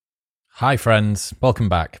Hi friends, welcome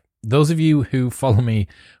back. Those of you who follow me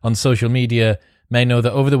on social media may know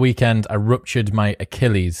that over the weekend I ruptured my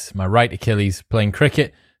Achilles, my right Achilles, playing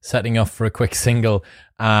cricket, setting off for a quick single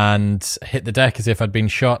and hit the deck as if I'd been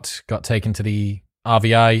shot, got taken to the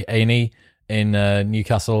RVI A&E in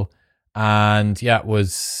Newcastle, and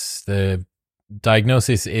the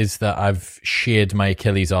diagnosis is that I've sheared my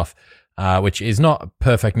Achilles off, which is not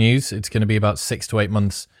perfect news. It's going to be about 6 to 8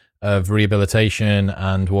 months of rehabilitation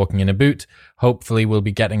and walking in a boot. Hopefully we'll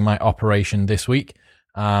be getting my operation this week.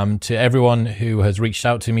 To everyone who has reached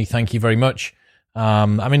out to me, thank you very much.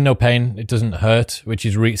 I'm in no pain. It doesn't hurt, which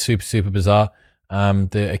is super bizarre.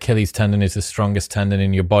 The Achilles tendon is the strongest tendon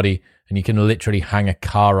in your body, and you can literally hang a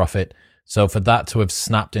car off it. So for that to have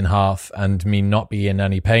snapped in half and me not be in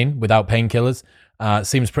any pain without painkillers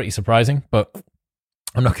seems pretty surprising, but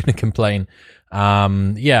I'm not going to complain.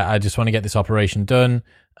 I just want to get this operation done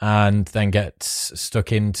and then get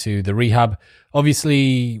stuck into the rehab.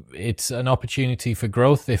 Obviously, it's an opportunity for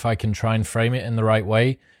growth if I can try and frame it in the right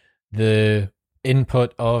way. The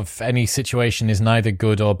input of any situation is neither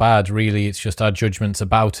good or bad, really. It's just our judgments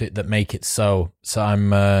about it that make it so. So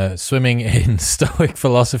I'm swimming in Stoic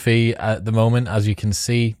philosophy at the moment, as you can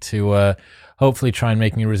see, to hopefully try and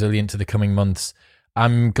make me resilient to the coming months.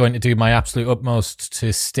 I'm going to do my absolute utmost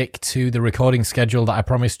to stick to the recording schedule that I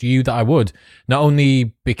promised you that I would, not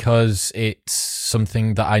only because it's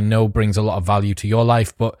something that I know brings a lot of value to your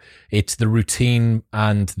life, but it's the routine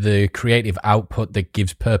and the creative output that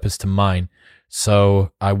gives purpose to mine.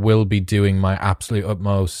 So I will be doing my absolute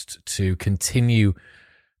utmost to continue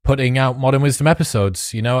putting out Modern Wisdom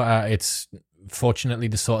episodes. It's fortunately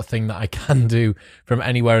the sort of thing that I can do from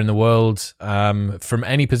anywhere in the world, from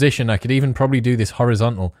any position. I could even probably do this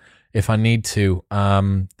horizontal if I need to.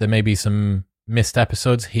 There may be some missed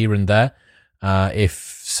episodes here and there.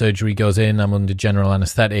 If surgery goes in, I'm under general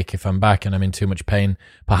anesthetic. If I'm back and I'm in too much pain,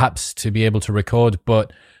 perhaps to be able to record,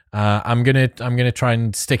 but I'm gonna try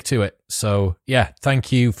and stick to it. So yeah,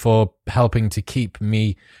 thank you for helping to keep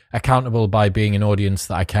me accountable by being an audience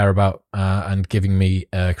that I care about, and giving me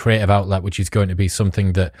a creative outlet, which is going to be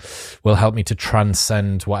something that will help me to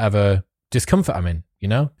transcend whatever discomfort I'm in,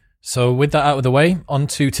 So with that out of the way, on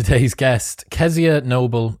to today's guest. Kezia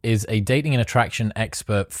Noble is a dating and attraction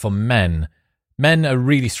expert for men. Men are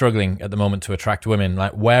really struggling at the moment to attract women.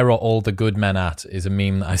 Like, where are all the good men at is a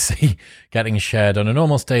meme that I see getting shared on an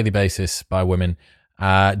almost daily basis by women.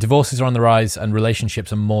 Divorces are on the rise and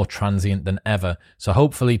relationships are more transient than ever. So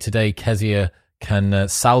hopefully today Kezia can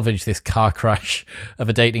salvage this car crash of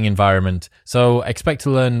a dating environment. So expect to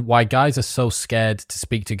learn why guys are so scared to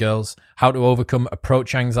speak to girls, how to overcome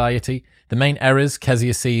approach anxiety, the main errors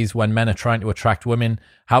Kezia sees when men are trying to attract women,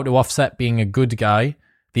 how to offset being a good guy,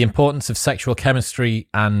 the importance of sexual chemistry,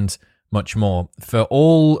 and much more. For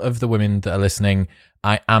all of the women that are listening,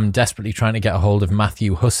 I am desperately trying to get a hold of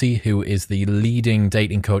Matthew Hussey, who is the leading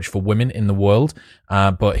dating coach for women in the world,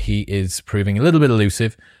 but he is proving a little bit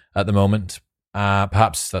elusive at the moment.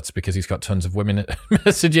 Perhaps that's because he's got tons of women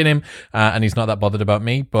messaging him, and he's not that bothered about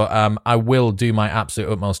me, but I will do my absolute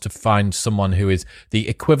utmost to find someone who is the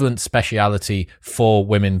equivalent speciality for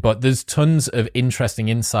women. But there's tons of interesting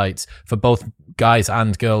insights for both guys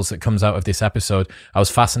and girls that comes out of this episode. I was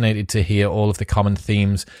fascinated to hear all of the common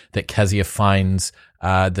themes that Kezia finds,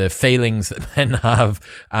 the failings that men have,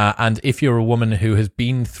 and if you're a woman who has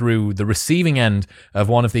been through the receiving end of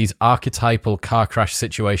one of these archetypal car crash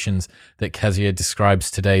situations that Kezia describes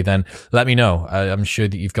today, then let me know. I'm sure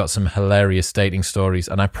that you've got some hilarious dating stories,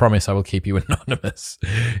 and I promise I will keep you anonymous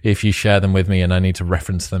if you share them with me and I need to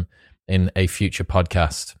reference them in a future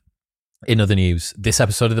podcast. In other news, this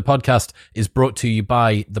episode of the podcast is brought to you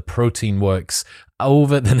by The Protein Works.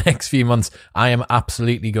 Over the next few months, I am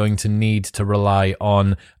absolutely going to need to rely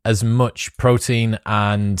on as much protein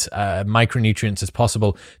and micronutrients as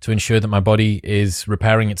possible to ensure that my body is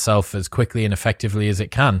repairing itself as quickly and effectively as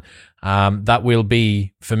it can. That will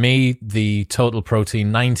be, for me, the Total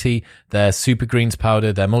Protein 90, their Super Greens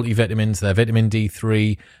powder, their multivitamins, their vitamin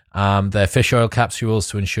D3, their fish oil capsules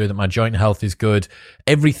to ensure that my joint health is good.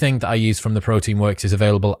 Everything that I use from The Protein Works is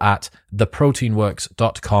available at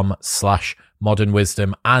theproteinworks.com/modern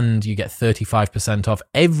wisdom, and you get 35% off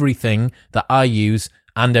everything that I use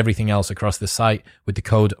and everything else across the site with the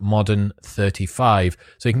code MODERN35.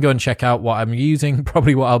 So you can go and check out what I'm using,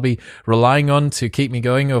 probably what I'll be relying on to keep me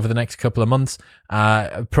going over the next couple of months.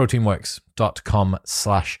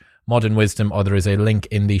 Proteinworks.com/modern wisdom, or there is a link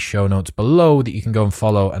in the show notes below that you can go and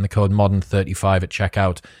follow, and the code MODERN35 at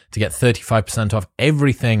checkout to get 35% off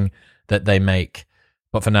everything that they make.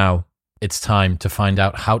 But for now, it's time to find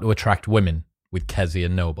out how to attract women with Kezia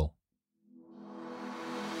Noble.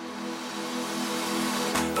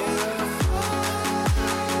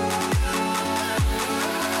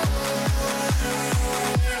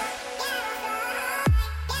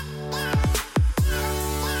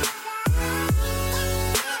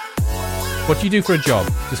 What do you do for a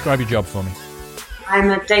job? Describe your job for me.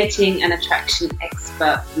 I'm a dating and attraction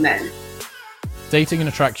expert for men. Dating and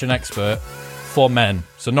attraction expert for men,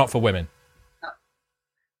 so not for women. No.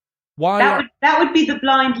 Why? That would be the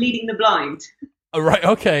blind leading the blind. Oh, right.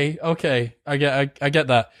 Okay. I get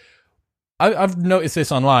that. I've noticed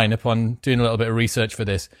this online upon doing a little bit of research for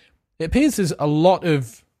this. It appears there's a lot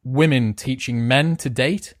of women teaching men to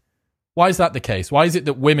date. Why is that the case? Why is it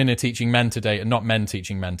that women are teaching men to date and not men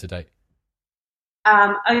teaching men to date?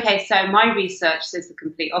 Okay, so my research says the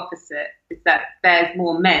complete opposite, is that there's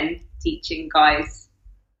more men teaching guys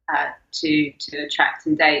to attract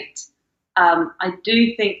and date. I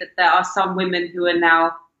do think that there are some women who are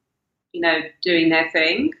now, doing their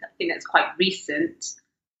thing. I think that's quite recent.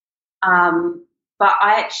 But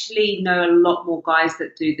I actually know a lot more guys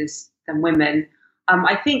that do this than women.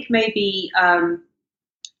 I think maybe, I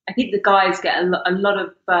think the guys get a lot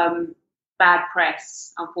of bad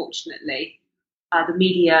press, unfortunately. The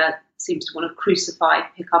media seems to want to crucify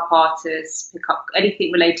pickup artists, pickup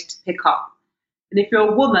anything related to pickup. And if you're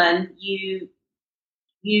a woman,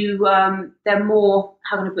 they're more,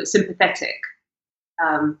 how can I put it, sympathetic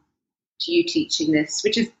to you teaching this,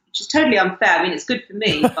 which is totally unfair. I mean, it's good for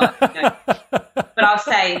me, but but I'll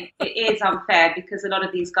say it is unfair because a lot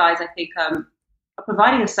of these guys, I think, are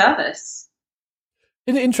providing a service.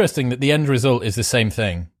 Isn't it interesting that the end result is the same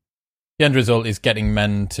thing? The end result is getting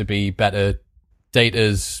men to be better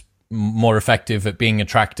daters, more effective at being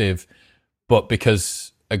attractive, but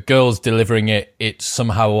because a girl's delivering it, it's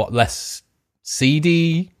somehow less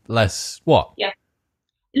seedy, less what? Yeah,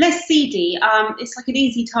 less seedy. It's like an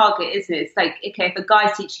easy target, isn't it? It's like, okay, if a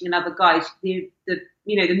guy's teaching another guy, the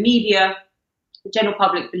media, the general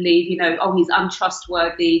public believe, oh, he's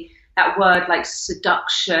untrustworthy. That word like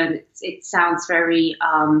seduction, it sounds very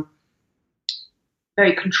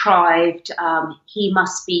very contrived. He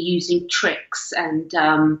must be using tricks and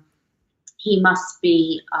he must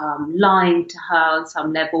be lying to her on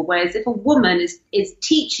some level. Whereas if a woman is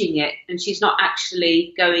teaching it and she's not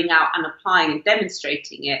actually going out and applying and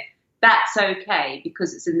demonstrating it, that's okay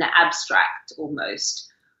because it's in the abstract almost.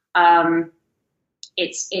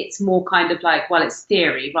 It's more kind of like, well, it's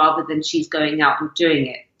theory rather than she's going out and doing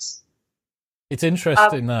it. It's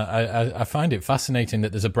interesting that I find it fascinating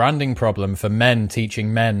that there's a branding problem for men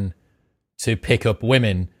teaching men to pick up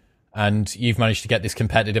women, and you've managed to get this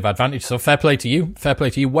competitive advantage. So fair play to you. Fair play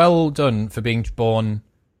to you. Well done for being born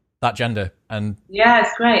that gender. And yeah,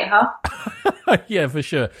 it's great, huh? Yeah, for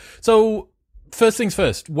sure. So first things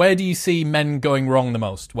first, where do you see men going wrong the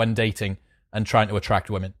most when dating and trying to attract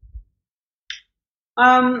women?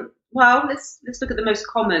 Well, let's look at the most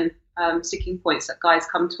common sticking points that guys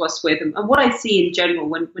come to us with, and what I see in general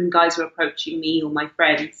when guys are approaching me or my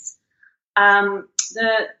friends.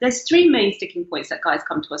 There's three main sticking points that guys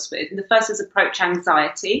come to us with, and the first is approach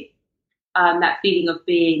anxiety, that feeling of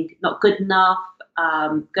being not good enough,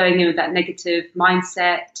 going in with that negative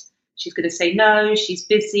mindset. She's going to say no, she's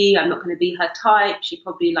busy, I'm not going to be her type, she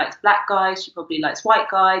probably likes black guys, she probably likes white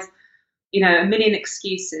guys, a million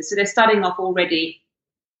excuses. So they're starting off already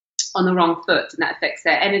on the wrong foot, and that affects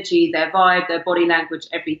their energy, their vibe, their body language,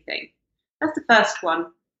 everything. That's the first one.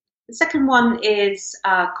 The second one is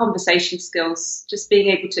conversation skills, just being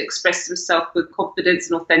able to express themselves with confidence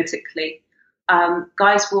and authentically.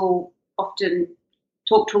 Guys will often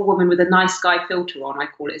talk to a woman with a nice guy filter on, I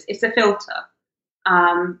call it. It's a filter.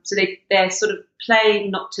 So they're sort of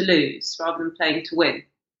playing not to lose rather than playing to win.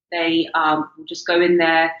 They will just go in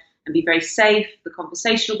there and be very safe. The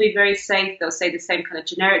conversation will be very safe. They'll say the same kind of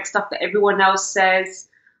generic stuff that everyone else says.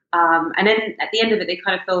 And then at the end of it, they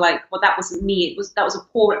kind of feel like, well, that wasn't me. That was a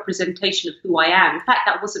poor representation of who I am. In fact,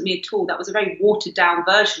 that wasn't me at all. That was a very watered down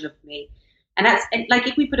version of me. And like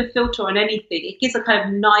if we put a filter on anything, it gives a kind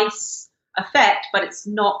of nice effect, but it's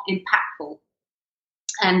not impactful.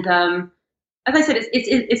 And as I said,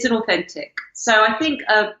 it's inauthentic. So I think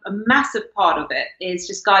a massive part of it is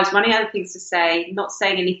just guys running out of things to say, not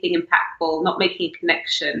saying anything impactful, not making a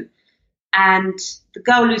connection. And the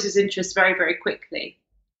girl loses interest very, very quickly.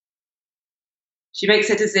 She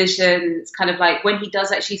makes a decision. It's kind of like when he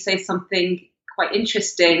does actually say something quite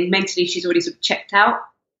interesting, mentally she's already sort of checked out.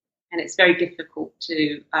 And it's very difficult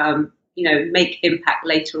to, make impact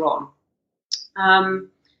later on.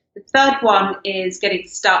 The third one is getting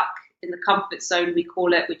stuck in the comfort zone, we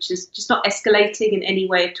call it, which is just not escalating in any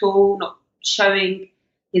way at all, not showing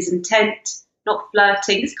his intent, not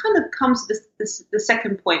flirting. This kind of comes to the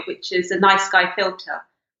second point, which is a nice guy filter,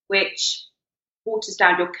 which waters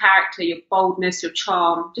down your character, your boldness, your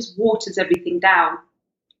charm, just waters everything down.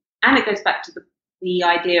 And it goes back to the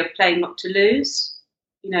idea of playing not to lose,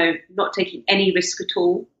 not taking any risk at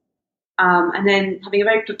all. And then having a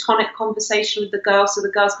very platonic conversation with the girl. So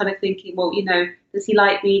the girl's kind of thinking, well, does he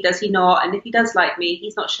like me? Does he not? And if he does like me,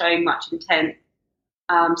 he's not showing much intent.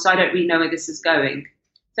 So I don't really know where this is going.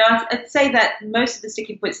 So I'd say that most of the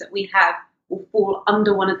sticking points that we have will fall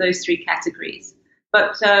under one of those three categories.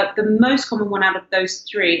 But the most common one out of those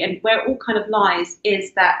three, and where it all kind of lies,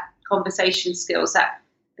 is that conversation skills, that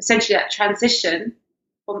essentially that transition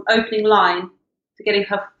from opening line to getting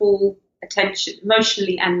her full attention,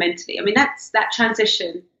 emotionally and mentally. I mean, that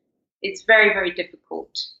transition, it's very, very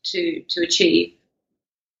difficult to achieve.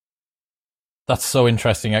 That's so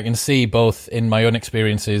interesting. I can see both in my own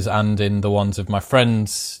experiences and in the ones of my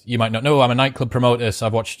friends. You might not know, I'm a nightclub promoter, so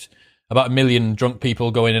I've watched about 1 million drunk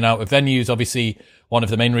people go in and out of venues. Obviously, one of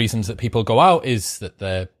the main reasons that people go out is that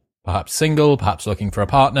they're perhaps single, perhaps looking for a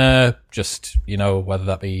partner, just, whether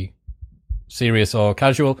that be serious or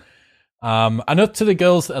casual. And up to the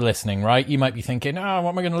girls that are listening, right? You might be thinking, what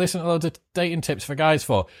am I going to listen to loads of dating tips for guys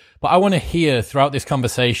for? But I want to hear throughout this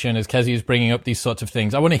conversation, as Kezia is bringing up these sorts of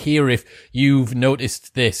things, I want to hear if you've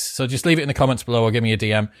noticed this. So just leave it in the comments below or give me a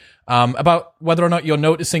DM, about whether or not you're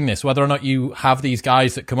noticing this, whether or not you have these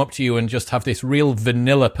guys that come up to you and just have this real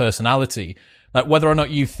vanilla personality, like whether or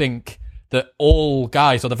not you think that all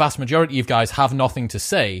guys or the vast majority of guys have nothing to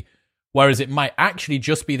say. Whereas it might actually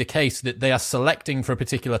just be the case that they are selecting for a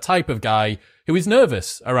particular type of guy who is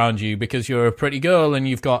nervous around you because you're a pretty girl and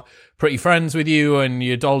you've got pretty friends with you and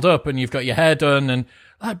you're dolled up and you've got your hair done. And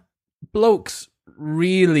like, blokes,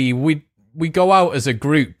 really, we go out as a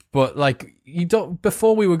group, but like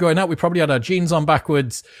before we were going out, we probably had our jeans on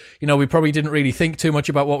backwards. We probably didn't really think too much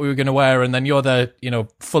about what we were going to wear. And then you're there,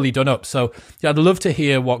 fully done up. So yeah, I'd love to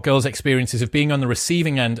hear what girls' experiences of being on the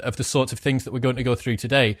receiving end of the sorts of things that we're going to go through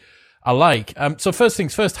today I like. So first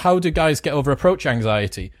things first, how do guys get over approach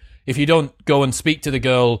anxiety? If you don't go and speak to the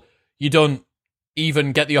girl, you don't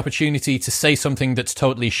even get the opportunity to say something that's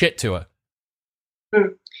totally shit to her.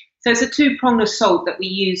 So it's a two-pronged assault that we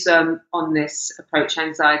use on this approach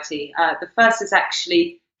anxiety. The first is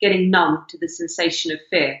actually getting numb to the sensation of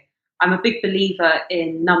fear. I'm a big believer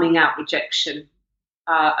in numbing out rejection.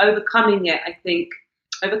 Overcoming it, I think,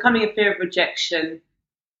 overcoming a fear of rejection,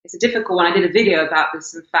 it's a difficult one. I did a video about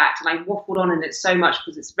this, in fact, and I waffled on in it so much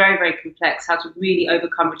because it's very, very complex, how to really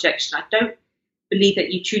overcome rejection. I don't believe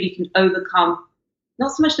that you truly can overcome,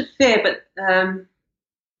 not so much the fear, but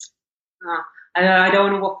I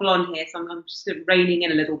don't want to waffle on here, so I'm just reining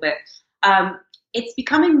in a little bit. It's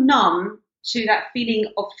becoming numb to that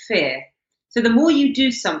feeling of fear. So the more you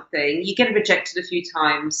do something, you get rejected a few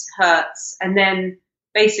times, hurts, and then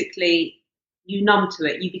basically you numb to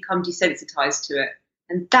it, you become desensitized to it.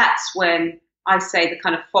 And that's when I say the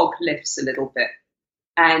kind of fog lifts a little bit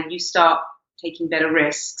and you start taking better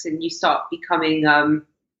risks and you start becoming a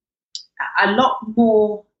lot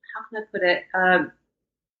more, how can I put it,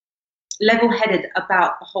 level-headed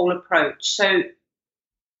about the whole approach. So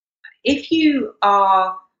if you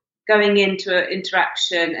are going into an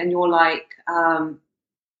interaction and you're like, fuck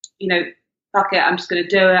it, I'm just going to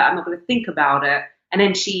do it, I'm not going to think about it, and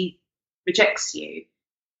then she rejects you,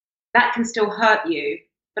 that can still hurt you.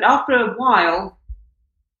 But after a while,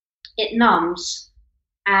 it numbs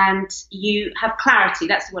and you have clarity.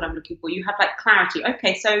 That's what I'm looking for. You have like clarity.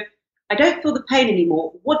 Okay, so I don't feel the pain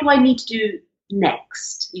anymore. What do I need to do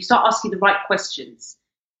next? You start asking the right questions.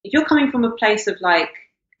 If you're coming from a place of like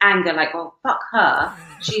anger, like, well, fuck her,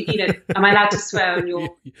 she, am I allowed to swear on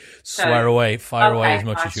your Swear away, fire away as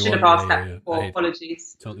much as you want. I should have asked that before.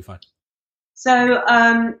 Apologies. Totally fine. So,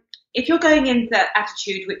 if you're going in that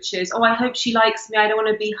attitude, which is, I hope she likes me, I don't want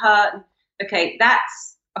to be hurt. Okay,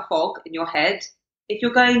 that's a fog in your head. If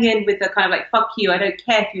you're going in with a kind of like, fuck you, I don't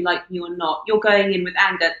care if you like me or not, you're going in with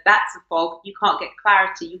anger, that's a fog. You can't get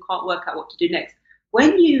clarity. You can't work out what to do next.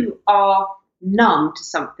 When you are numb to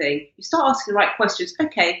something, you start asking the right questions.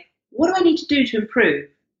 Okay, what do I need to do to improve?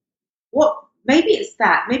 Maybe it's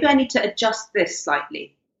that. Maybe I need to adjust this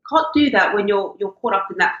slightly. Can't do that when you're caught up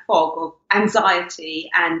in that fog of anxiety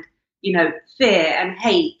and fear and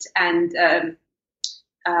hate and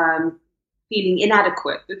feeling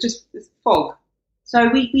inadequate. It's just this fog. So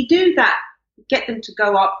we do that, get them to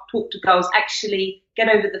go up, talk to girls, actually get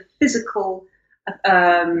over the physical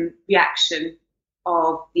reaction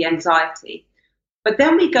of the anxiety. But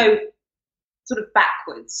then we go sort of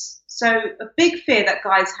backwards. So a big fear that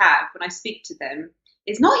guys have when I speak to them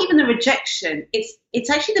is not even the rejection. It's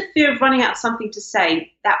actually the fear of running out of something to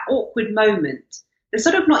say, that awkward moment. They're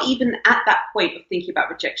sort of not even at that point of thinking about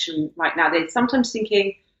rejection right now. They're sometimes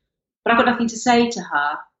thinking, but I've got nothing to say to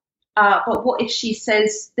her. But what if she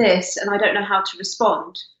says this and I don't know how to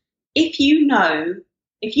respond? If you know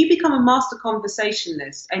If you become a master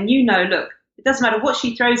conversationalist and you know, look, it doesn't matter what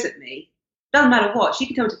she throws at me, doesn't matter what, she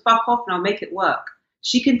can tell me to fuck off and I'll make it work.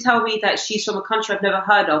 She can tell me that she's from a country I've never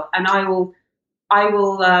heard of, and I will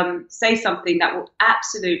say something that will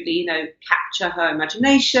absolutely, capture her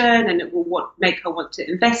imagination, and it will make her want to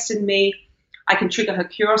invest in me. I can trigger her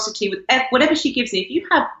curiosity with whatever she gives me. If you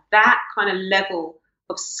have that kind of level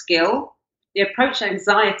of skill, the approach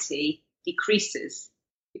anxiety decreases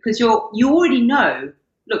because you already know,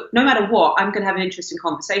 look, no matter what, I'm going to have an interesting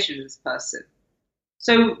conversation with this person.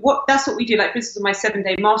 So that's what we do. Like, for instance, in my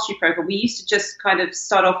 7-day mastery program, we used to just kind of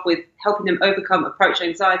start off with helping them overcome approach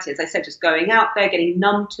anxiety. As I said, just going out there, getting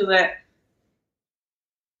numb to it.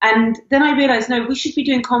 And then I realized, no, we should be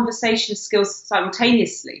doing conversation skills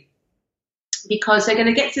simultaneously, because they're going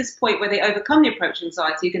to get to this point where they overcome the approach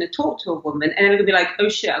anxiety. You're going to talk to a woman and then they're going to be like, oh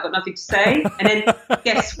shit, I've got nothing to say. And then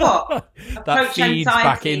guess what? That feeds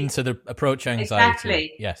back into the approach anxiety.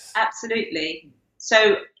 Exactly. Yes. Absolutely.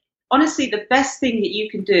 So honestly, the best thing that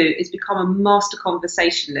you can do is become a master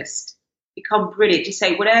conversationalist. Become brilliant. Just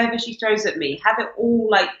say whatever she throws at me. Have it all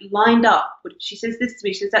like lined up. She says this to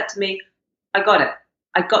me, she says that to me. I got it.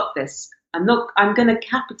 I got this. I'm going to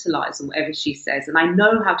capitalize on whatever she says, and I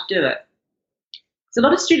know how to do it. So a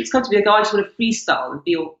lot of students come to me and go, I just want to freestyle and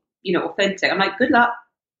be, authentic. I'm like, good luck.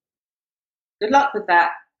 Good luck with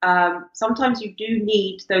that. Sometimes you do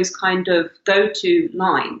need those kind of go-to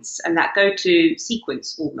lines and that go-to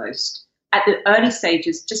sequence almost at the early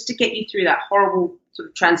stages, just to get you through that horrible sort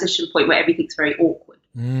of transition point where everything's very awkward.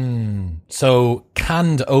 So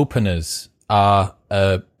canned openers are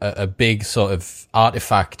a big sort of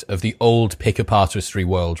artifact of the old pickup artistry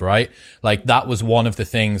world, right? Like that was one of the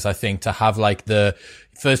things, I think, to have like the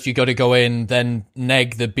first you got to go in, then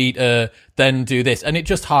neg the beater, then do this. And it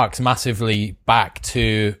just harks massively back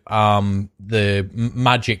to the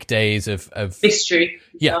magic days of history.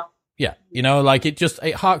 Yeah. Yeah.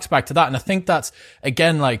 It harks back to that. And I think that's,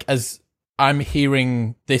 again, like as I'm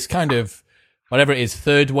hearing this kind of, whatever it is,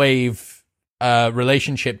 third wave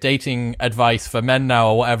relationship dating advice for men now,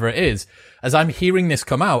 or whatever it is, as I'm hearing this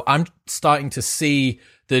come out, I'm starting to see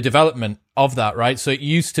the development of that, right? So it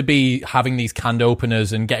used to be having these canned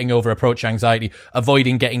openers and getting over approach anxiety,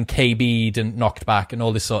 avoiding getting KB'd and knocked back and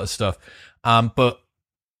all this sort of stuff. But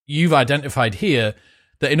you've identified here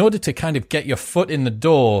that in order to kind of get your foot in the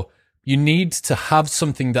door, you need to have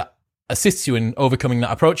something that assists you in overcoming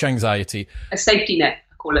that approach anxiety. A safety net,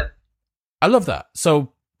 I call it. I love that.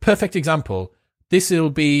 So perfect example. This will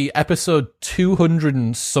be episode 200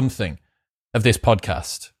 and something of this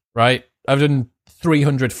podcast, right? I've done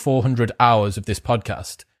 300, 400 hours of this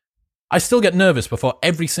podcast. I still get nervous before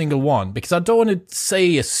every single one because I don't want to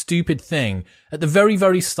say a stupid thing at the very,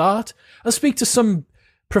 very start. I'll speak to some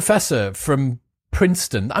professor from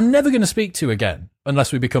Princeton I'm never going to speak to again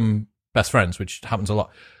unless we become best friends, which happens a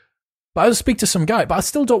lot. But I'll speak to some guy, but I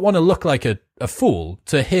still don't want to look like a fool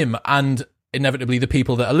to him and inevitably the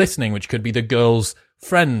people that are listening, which could be the girl's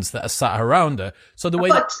friends that are sat around her. So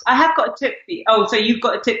I have got a tip for you. Oh, so you've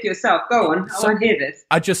got a tip for yourself. Go on. I want to hear this.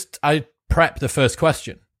 I prep the first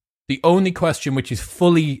question. The only question which is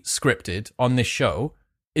fully scripted on this show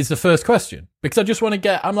is the first question, because I just want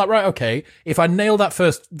to I'm like, right, okay, if I nail that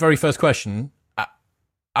very first question,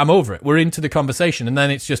 I'm over it. We're into the conversation, and then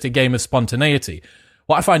it's just a game of spontaneity.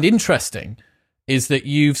 What I find interesting is that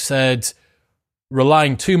you've said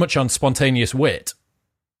relying too much on spontaneous wit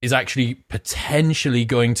is actually potentially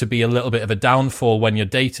going to be a little bit of a downfall when you're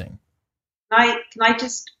dating.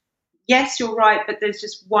 Yes, you're right, but there's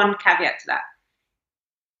just one caveat to that.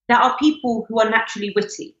 There are people who are naturally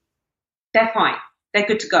witty. They're fine. They're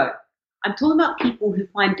good to go. I'm talking about people who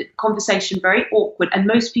find conversation very awkward, and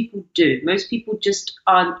most people do. Most people just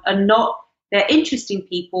are not. They're interesting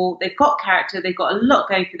people. They've got character. They've got a lot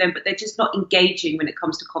going for them, but they're just not engaging when it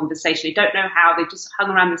comes to conversation. They don't know how. They've just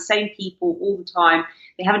hung around the same people all the time.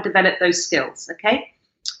 They haven't developed those skills, okay?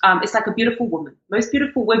 It's like a beautiful woman. Most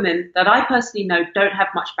beautiful women that I personally know don't have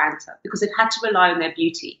much banter because they've had to rely on their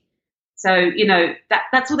beauty. So,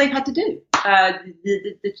 that's all they've had to do.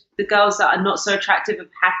 The girls that are not so attractive have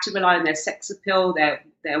had to rely on their sex appeal, their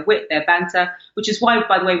wit, their banter, which is why,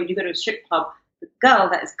 by the way, when you go to a strip club, the girl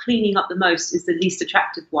that is cleaning up the most is the least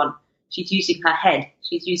attractive one. She's using her head.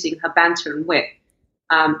 She's using her banter and wit.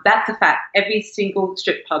 That's a fact. Every single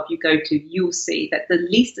strip club you go to, you'll see that the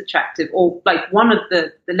least attractive, or like one of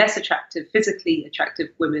the less attractive, physically attractive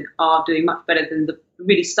women are doing much better than the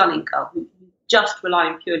really stunning girl who just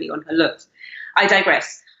relying purely on her looks. I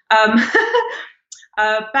digress.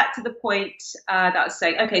 Back to the point that I was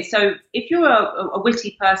saying. Okay, so if you're a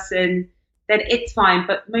witty person, then it's fine.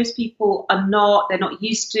 But most people are not. They're not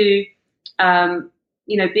used to,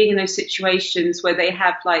 being in those situations where they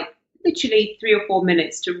have like literally 3 or 4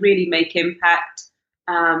 minutes to really make impact,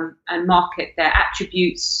 and market their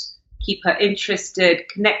attributes, keep her interested,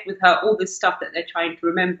 connect with her, all this stuff that they're trying to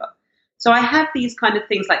remember. So I have these kind of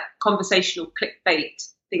things like conversational clickbait,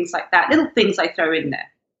 things like that, little things I throw in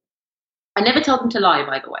there. I never tell them to lie,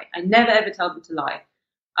 by the way. I never, ever tell them to lie.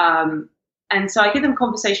 And so I give them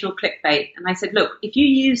conversational clickbait. And I said, look, if you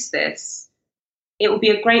use this, it will be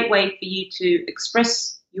a great way for you to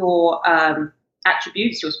express your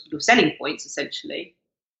attributes, your selling points, essentially.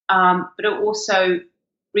 But it will also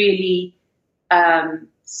really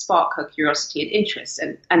spark her curiosity and interest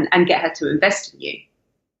and get her to invest in you.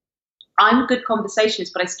 I'm a good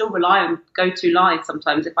conversationalist, but I still rely on go-to lines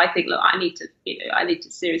sometimes. If I think, look, I need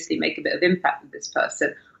to seriously make a bit of impact with this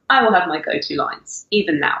person, I will have my go-to lines,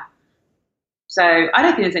 even now. So I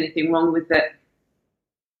don't think there's anything wrong with it.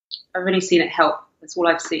 I've only seen it help. That's all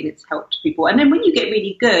I've seen. It's helped people. And then when you get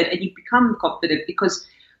really good and you become confident, because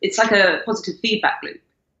it's like a positive feedback loop,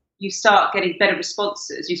 you start getting better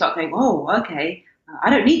responses. You start going, oh, okay, I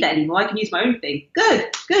don't need that anymore. I can use my own thing.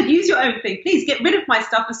 Good. Use your own thing. Please get rid of my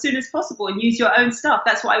stuff as soon as possible and use your own stuff.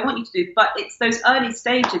 That's what I want you to do. But it's those early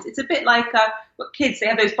stages. It's a bit like what kids, they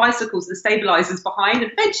have those bicycles, the stabilizers behind,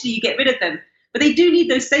 and eventually you get rid of them. But they do need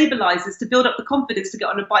those stabilizers to build up the confidence to get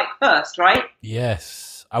on a bike first, right?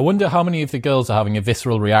 Yes. I wonder how many of the girls are having a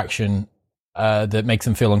visceral reaction that makes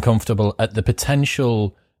them feel uncomfortable at the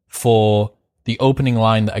potential for the opening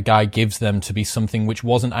line that a guy gives them to be something which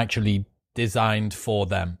wasn't actually designed for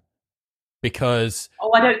them. Because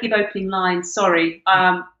I don't give opening lines. Sorry.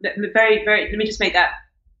 Let me just make that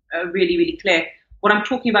really, really clear. What I'm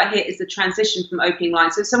talking about here is the transition from opening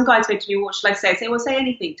lines. So some guys go to me, what should I say? I say, well, say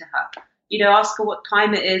anything to her. Ask her what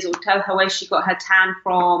time it is, or tell her where she got her tan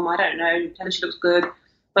from. I don't know. Tell her she looks good.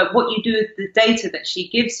 But what you do with the data that she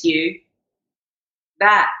gives you,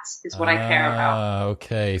 that is what I care about.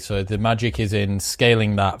 Okay, so the magic is in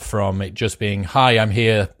scaling that from it just being, hi, I'm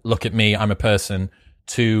here, look at me, I'm a person,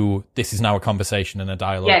 to this is now a conversation and a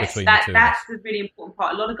dialogue between the two. That's the really important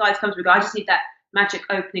part. A lot of guys come to me and go, I just need that magic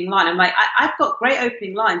opening line. I'm like, I've got great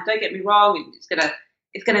opening lines, don't get me wrong.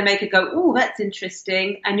 It's gonna make her go, oh, that's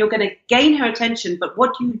interesting, and you're gonna gain her attention. But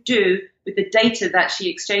what do you do with the data that she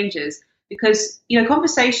exchanges? Because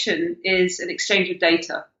conversation is an exchange of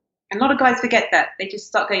data. And a lot of guys forget that. They just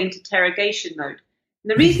start going into interrogation mode.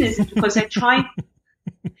 And the reason is because they're trying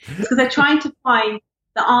to find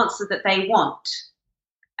the answer that they want.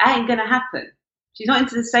 That ain't going to happen. She's not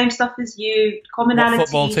into the same stuff as you, commonalities. What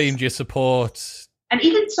football team do you support? And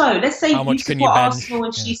even so, let's say you support Arsenal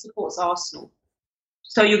and she supports Arsenal.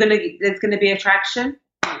 So there's going to be attraction?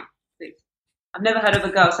 No, please. I've never heard of a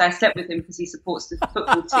girl say I slept with him because he supports the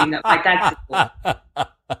football team that my dad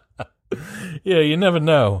supports. Yeah, you never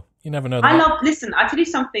know. You never know. Listen, I'll tell you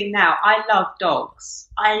something now. I love dogs.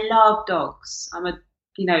 I'm a,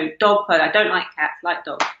 dog person. I don't like cats, I like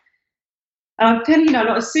dogs. And I'm telling you,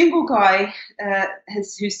 not a single guy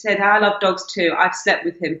who said, I love dogs too. I've slept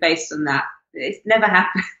with him based on that. It's never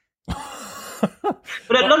happened.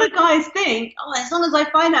 But a lot of guys think, as long as I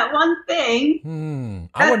find out one thing.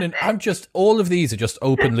 All of these are just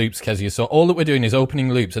open loops, Kezia. So all that we're doing is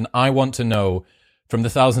opening loops. And I want to know from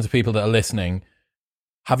the thousands of people that are listening,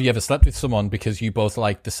 have you ever slept with someone because you both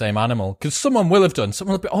like the same animal? Because someone will have done.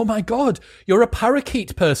 Someone will be, oh my God, you're a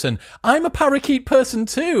parakeet person. I'm a parakeet person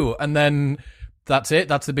too. And then that's it.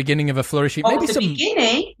 That's the beginning of a flourishing.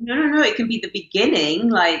 Beginning? No. It can be the beginning.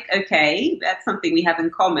 Like, okay, that's something we have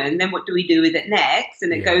in common. Then what do we do with it next?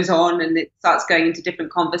 And it goes on and it starts going into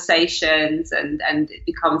different conversations and it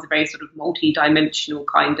becomes a very sort of multi-dimensional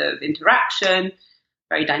kind of interaction.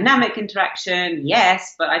 Very dynamic interaction,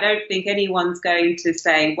 yes, but I don't think anyone's going to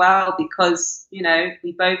say, well, because, we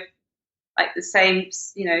both like the same,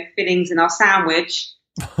 fillings in our sandwich,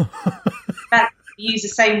 that use the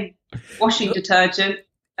same washing detergent,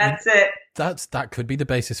 that's it. That could be the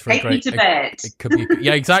basis for Take me to bed. It could be,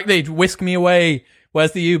 yeah, exactly. Whisk me away.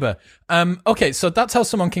 Where's the Uber? Okay, so that's how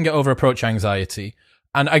someone can get over approach anxiety.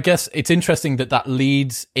 And I guess it's interesting that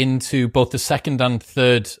leads into both the second and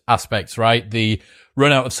third aspects, right? The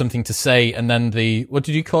run out of something to say, and then the, what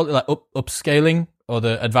did you call it? Like upscaling, or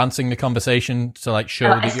the advancing the conversation to like show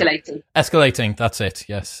escalating. Escalating, that's it.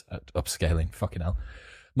 Yes, upscaling. Fucking hell,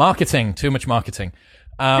 marketing. Too much marketing.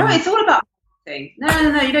 No, it's all about marketing.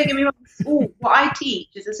 No. You don't get me wrong. What I teach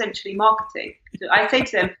is essentially marketing. So I say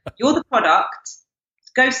to them, "You're the product.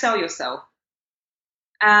 Go sell yourself."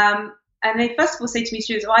 And they first of all say to me,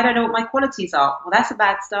 students, "Oh, I don't know what my qualities are." Well, that's a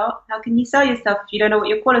bad start. How can you sell yourself if you don't know what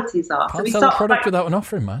your qualities are? Can't sell a product without an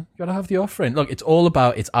offering, man. You gotta have the offering. Look, it's all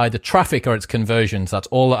about, it's either traffic or it's conversions. That's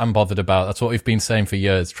all that I'm bothered about. That's what we've been saying for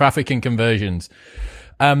years. Traffic and conversions.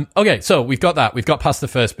 Okay, so we've got that. We've got past the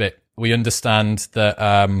first bit. We understand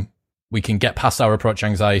that we can get past our approach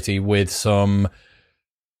anxiety with some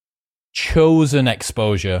chosen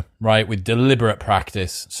exposure, right? With deliberate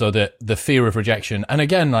practice, so that the fear of rejection. And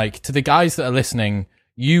again, like, to the guys that are listening,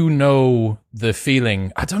 you know the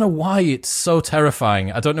feeling. I don't know why it's so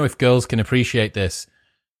terrifying. I don't know if girls can appreciate this.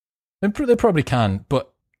 They probably can,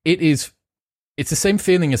 but it's the same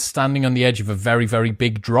feeling as standing on the edge of a very, very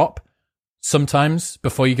big drop sometimes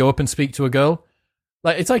before you go up and speak to a girl.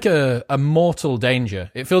 Like, it's like a mortal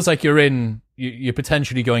danger. It feels like you're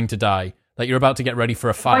potentially going to die. Like you're about to get ready for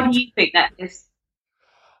a fight. Why do you think that is?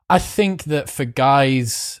 I think that for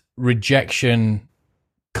guys, rejection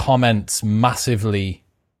comments massively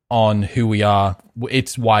on who we are.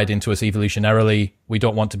 It's wired into us evolutionarily. We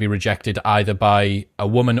don't want to be rejected either by a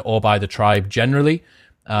woman or by the tribe generally.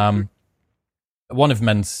 One of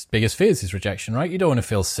men's biggest fears is rejection, right? You don't want to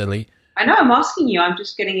feel silly. I know, I'm asking you. I'm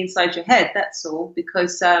just getting inside your head, that's all,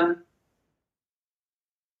 because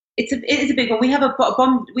it is a big one. We have a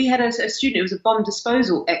bomb. We had a student who was a bomb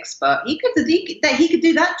disposal expert. He could do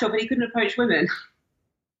that job, but he couldn't approach women.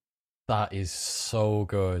 That is so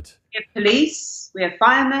good. We have police. We have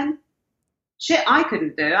firemen. Shit, I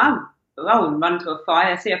couldn't do. I wouldn't run to a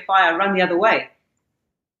fire. I see a fire, run the other way.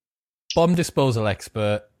 Bomb disposal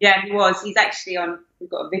expert. Yeah, he was. He's actually on. We've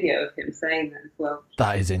got a video of him saying that as well.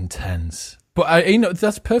 That is intense. But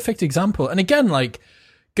that's a perfect example. And again, like,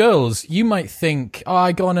 girls, you might think, oh,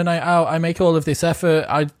 I go on a night out, I make all of this effort,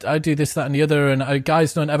 I do this, that, and the other, and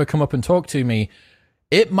guys don't ever come up and talk to me.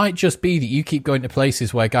 It might just be that you keep going to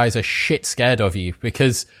places where guys are shit scared of you,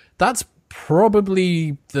 because that's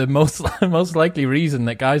probably the most likely reason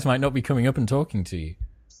that guys might not be coming up and talking to you.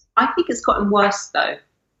 I think it's gotten worse, though. I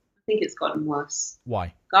think it's gotten worse.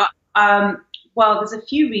 Why? Well, there's a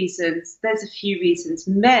few reasons.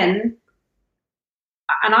 Men,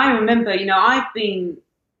 and I remember, I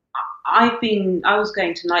was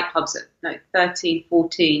going to nightclubs at like 13,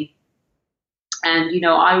 14. And,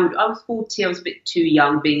 I was 40, I was a bit too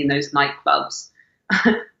young being in those nightclubs.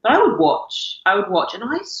 But I would watch, and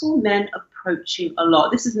I saw men approaching a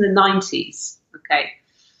lot. This is in the 90s, okay?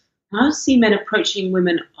 And I would see men approaching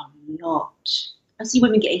women a lot. I see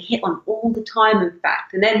women getting hit on all the time, in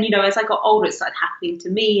fact. And then, as I got older, it started happening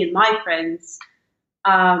to me and my friends.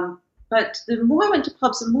 But the more I went to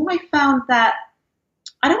clubs, the more I found that,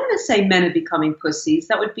 I don't want to say men are becoming pussies.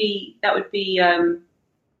 That would be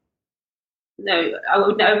no, I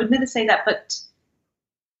would never say that. But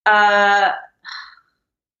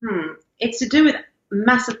it's to do with, a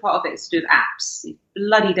massive part of it is to do with apps, these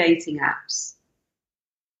bloody dating apps.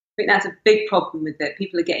 I think that's a big problem with it.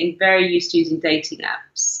 People are getting very used to using dating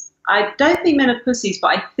apps. I don't think men are pussies,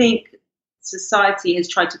 but I think society has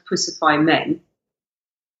tried to pussify men.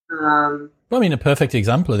 Well, I mean, a perfect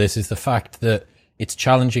example of this is the fact that it's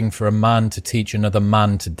challenging for a man to teach another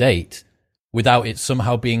man to date without it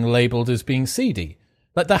somehow being labelled as being seedy.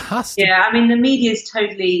 Like, there has to... Yeah, I mean, the media is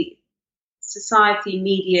totally... Society,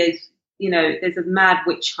 media, there's a mad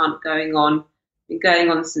witch hunt going on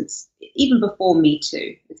since even before Me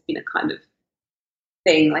Too. It's been a kind of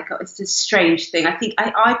thing, like, it's a strange thing. I think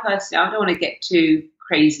I personally, I don't want to get too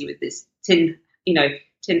crazy with this tinfoil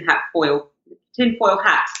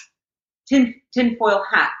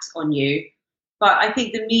hat on you. But I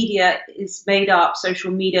think the media is made up,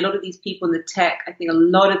 social media, a lot of these people in the tech, I think a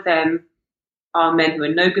lot of them are men who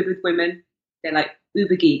are no good with women. They're like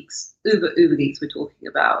uber geeks we're talking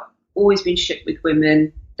about. Always been shit with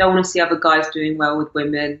women, don't want to see other guys doing well with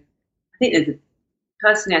women. I think there's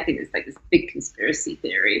like this big conspiracy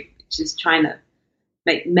theory, which is trying to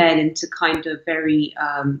make men into kind of very,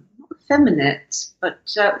 not effeminate, but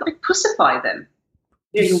like pussify them.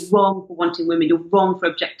 You're wrong for wanting women, you're wrong for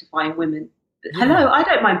objectifying women. Hello, I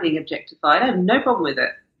don't mind being objectified. I have no problem with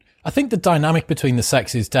it. I think the dynamic between the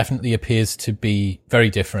sexes definitely appears to be very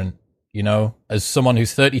different. As someone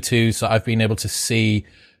who's 32, so I've been able to see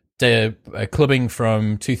the clubbing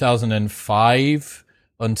from 2005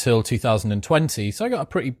 until 2020. So I got a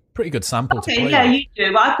pretty good sample to play yeah, with. you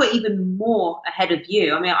do. But I've got even more ahead of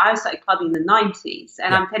you. I mean, I started clubbing in the 90s,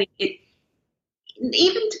 and I'm telling you,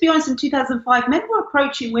 even to be honest, in 2005, men were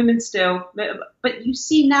approaching women still. But you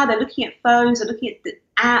see now they're looking at phones, they're looking at the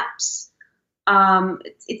apps.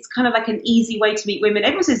 It's kind of like an easy way to meet women.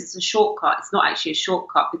 Everyone says it's a shortcut. It's not actually a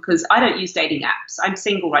shortcut, because I don't use dating apps. I'm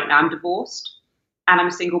single right now. I'm divorced and I'm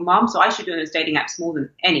a single mom, so I should do those dating apps more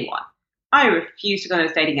than anyone. I refuse to go on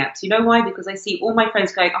those dating apps. You know why? Because I see all my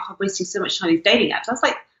friends going, oh, I'm wasting so much time on these dating apps. I was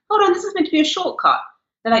like, hold on, this is meant to be a shortcut.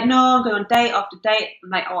 They're like, no, I'm going on date after date. I'm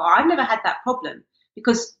like, oh, I've never had that problem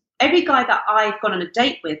because every guy that I've gone on a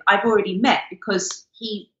date with, I've already met because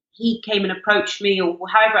he came and approached me or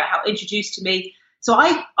however how introduced to me. So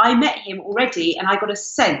I met him already and I got a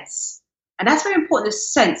sense. And that's very important, the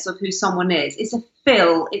sense of who someone is. It's a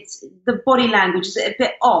feel, it's the body language, is it a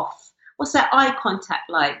bit off? What's their eye contact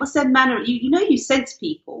like? What's their manner? You know, you sense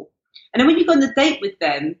people. And then when you go on the date with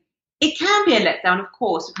them, it can be a letdown, of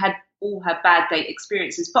course. We've all had bad date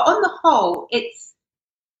experiences. But on the whole, it's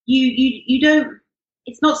you don't,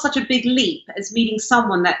 it's not such a big leap as meeting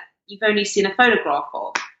someone that you've only seen a photograph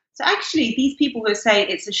of. So actually, these people who are saying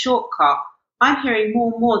it's a shortcut, I'm hearing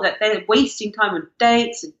more and more that they're wasting time on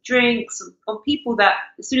dates and drinks on people that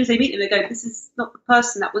as soon as they meet them, they go, this is not the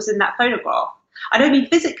person that was in that photograph. I don't mean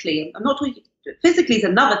physically. I'm not talking, physically is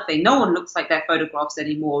another thing. No one looks like their photographs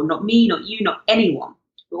anymore. Not me, not you, not anyone.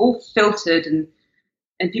 We're all filtered and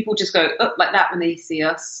people just go up like that when they see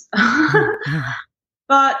us.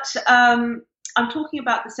 But I'm talking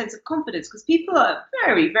about the sense of confidence because people are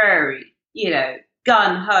very, very,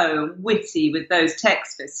 gun-ho, witty with those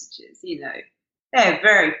text messages, They're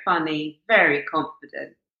very funny, very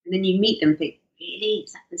confident. And then you meet them and think, really?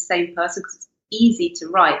 Is that the same person? Because it's easy to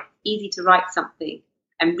write something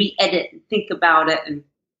and re-edit and think about it. And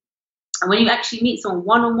when you actually meet someone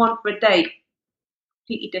one-on-one for a date,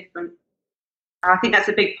 completely different. I think that's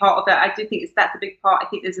a big part of it. I do think that's a big part. I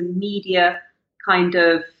think there's a media kind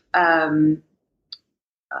of,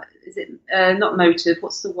 is it not motive?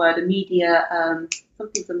 What's the word? A media,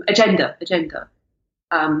 agenda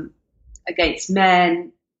against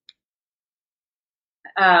men.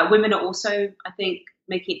 Women are also, I think,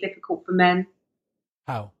 making it difficult for men.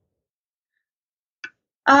 How?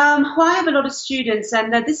 Well, I have a lot of students,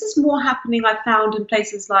 and this is more happening, I found, in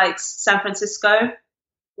places like San Francisco,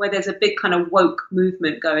 where there's a big kind of woke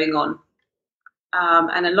movement going on,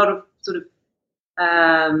 and a lot of sort of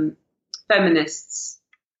feminists.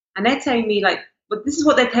 And they're telling me, but this is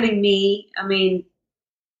what they're telling me. I mean,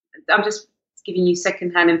 I'm just giving you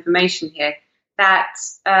secondhand information here, that,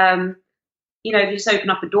 if you just open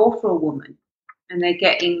up a door for a woman and they're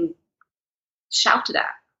getting shouted at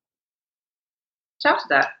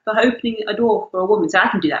for opening a door for a woman. So I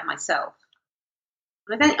can do that myself.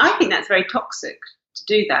 And I think that's very toxic to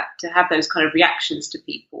do that, to have those kind of reactions to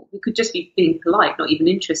people who could just be being polite, not even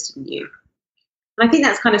interested in you. And I think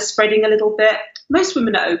that's kind of spreading a little bit. Most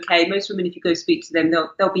women are okay. Most women, if you go speak to them,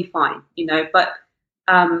 they'll be fine, But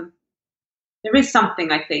there is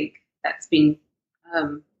something, I think, that's been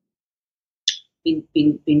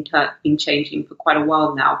changing for quite a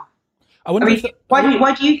while now.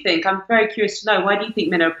 Why do you think? I'm very curious to know. Why do you think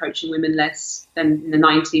men are approaching women less than in the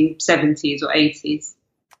 1970s or 80s?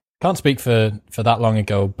 Can't speak for that long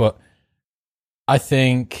ago, but I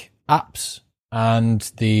think apps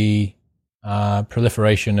and the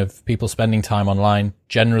proliferation of people spending time online,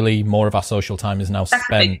 generally more of our social time is now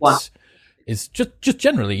spent. Is just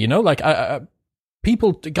generally,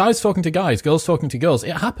 people, guys talking to guys, girls talking to girls,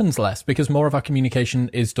 it happens less because more of our communication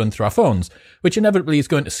is done through our phones, which inevitably is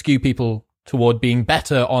going to skew people toward being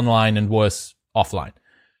better online and worse offline.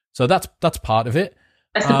 So that's part of it.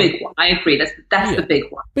 That's the big one. I agree. That's the big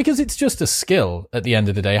one. Because it's just a skill at the end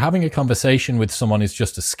of the day. Having a conversation with someone is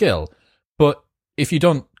just a skill. But if you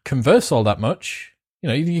don't converse all that much,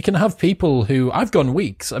 you can have people who, I've gone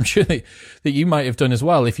weeks, I'm sure that you might have done as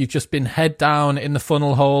well, if you've just been head down in the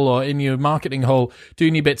funnel hole or in your marketing hole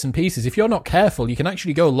doing your bits and pieces. If you're not careful, you can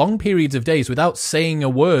actually go long periods of days without saying a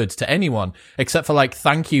word to anyone, except for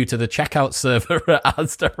thank you to the checkout server at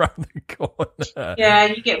Asda around the corner. Yeah,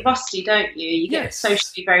 you get rusty, don't you? You get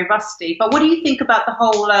socially very rusty. But what do you think about the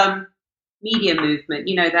whole media movement?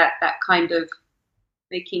 That kind of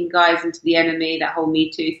making guys into the enemy, that whole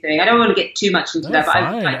Me Too thing. I don't want to get too much into that, but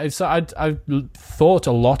I've thought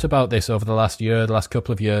a lot about this over the last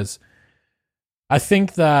couple of years. I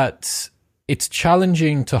think that it's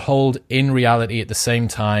challenging to hold in reality at the same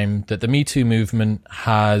time that the Me Too movement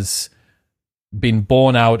has been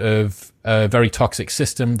born out of a very toxic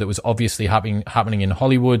system that was obviously happening in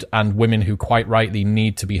Hollywood and women who quite rightly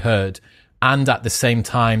need to be heard. And at the same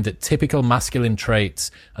time, that typical masculine traits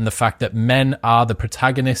and the fact that men are the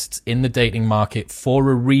protagonists in the dating market for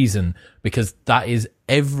a reason, because that is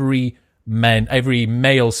every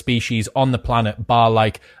male species on the planet,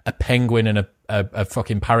 bar a penguin and a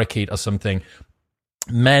fucking parakeet or something.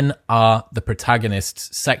 Men are the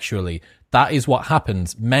protagonists sexually. That is what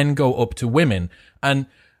happens. Men go up to women. And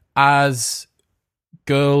as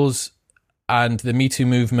girls and the Me Too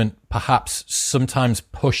movement perhaps sometimes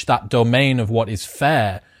push that domain of what is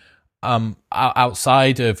fair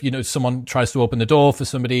outside of, someone tries to open the door for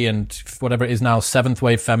somebody, and whatever it is now, seventh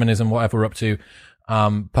wave feminism, whatever we're up to,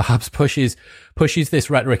 perhaps pushes this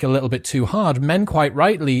rhetoric a little bit too hard. Men quite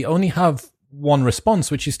rightly only have one response,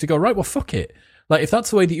 which is to go, right, well, fuck it. Like, if that's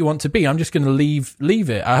the way that you want to be, I'm just going to leave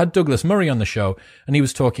it. I had Douglas Murray on the show, and he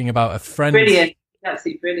was talking about a friend. Brilliant.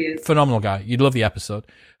 Absolutely brilliant. Phenomenal guy. You'd love the episode.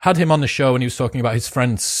 Had him on the show, and he was talking about his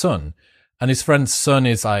friend's son. And his friend's son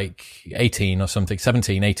is like 18 or something,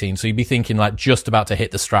 17, 18. So you'd be thinking like just about to hit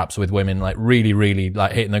the straps with women, like really, really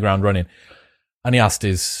like hitting the ground running. And he asked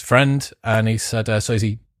his friend, and he said, so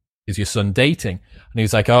is your son dating? And he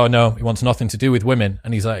was like, oh no, he wants nothing to do with women.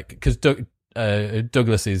 And he's like, because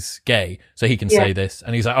Douglas is gay, so he can say this.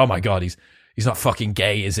 And he's like, oh my God, he's not fucking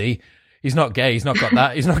gay, is he? He's not gay. He's not got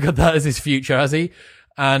that. He's not got that as his future, has he?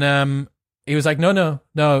 And he was like, no.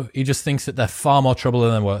 He just thinks that they're far more trouble than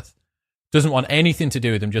they're worth. Doesn't want anything to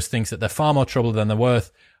do with them. Just thinks that they're far more trouble than they're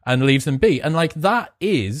worth, and leaves them be. And like, that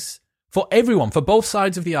is, for everyone, for both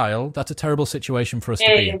sides of the aisle, that's a terrible situation for us to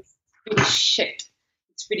be in. It's really shit.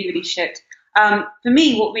 It's really, really shit. For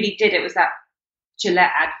me, what really did it was that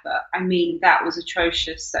Gillette advert. I mean, that was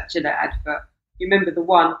atrocious, that Gillette advert. You remember the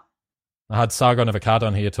one? I had Sargon of Akkad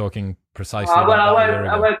on here talking precisely about that.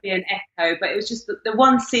 I won't be an echo, but it was just the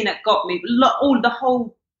one scene that got me. The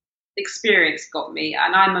whole experience got me,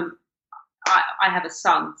 and I have a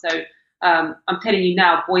son, so I'm telling you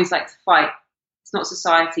now, boys like to fight. It's not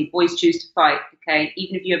society. Boys choose to fight, okay?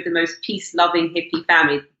 Even if you have the most peace-loving hippie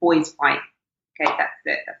family, boys fight. Okay, that's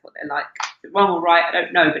it. That's what they're like. Is it wrong or right? I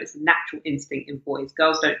don't know, but it's a natural instinct in boys.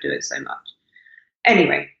 Girls don't do it so much.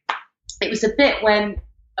 Anyway, it was a bit when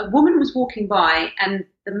a woman was walking by and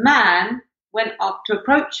the man went up to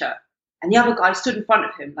approach her, and the other guy stood in front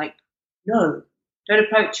of him like, no, don't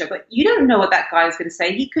approach her. But you don't know what that guy is going to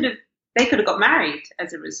say. They could have got married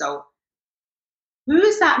as a result. Who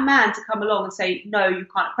is that man to come along and say, no, you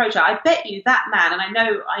can't approach her? I bet you that man, and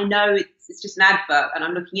I know it's just an advert and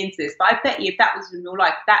I'm looking into this, but I bet you if that was in real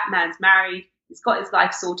life, that man's married, he's got his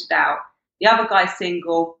life sorted out. The other guy's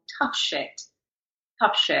single. Tough shit.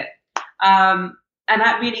 And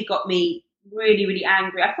that really got me really, really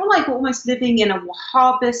angry. I feel like we're almost living in a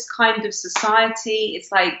Wahhabist kind of society.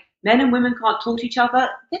 It's like men and women can't talk to each other.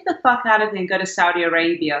 Get the fuck out of here and go to Saudi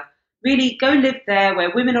Arabia. Really go live there where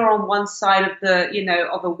women are on one side of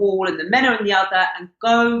of a wall and the men are on the other, and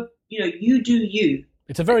go, you do you.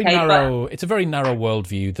 It's a very narrow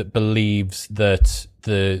worldview that believes that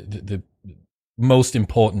the most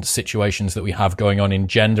important situations that we have going on in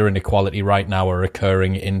gender inequality right now are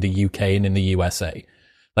occurring in the UK and in the USA.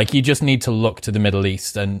 Like, you just need to look to the Middle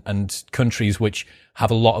East and countries which have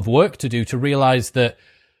a lot of work to do to realize that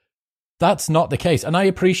that's not the case. And I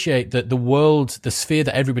appreciate that the sphere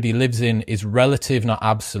that everybody lives in is relative, not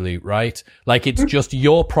absolute, right? Like, it's just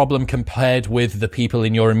your problem compared with the people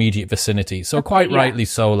in your immediate vicinity. So quite rightly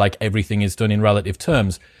so, like, everything is done in relative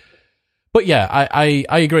terms. But yeah, I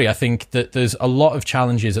agree. I think that there's a lot of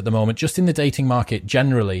challenges at the moment just in the dating market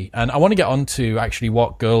generally. And I want to get on to actually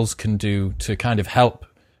what girls can do to kind of help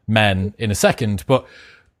men in a second. But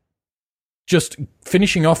just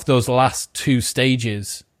finishing off those last two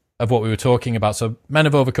stages of what we were talking about. So men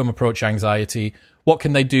have overcome approach anxiety. What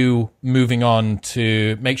can they do moving on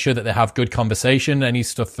to make sure that they have good conversation? Any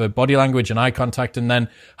stuff for body language and eye contact? And then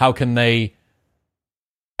how can they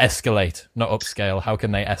escalate, not upscale? How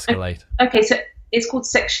can they escalate? Okay, so it's called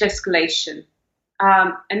sexual escalation.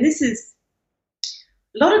 And this is,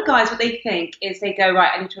 a lot of guys, what they think is they go,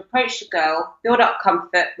 right, I need to approach the girl, build up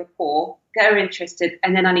comfort, rapport, get her interested,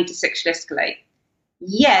 and then I need to sexually escalate.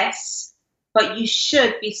 Yes, but you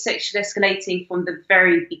should be sexually escalating from the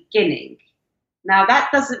very beginning. Now, that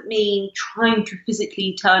doesn't mean trying to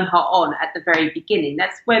physically turn her on at the very beginning.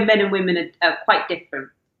 That's where men and women are quite different.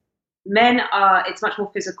 Men it's much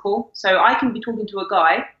more physical. So I can be talking to a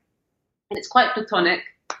guy, and it's quite platonic.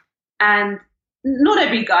 And not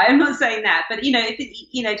every guy, I'm not saying that, but,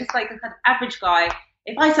 just like a kind of average guy,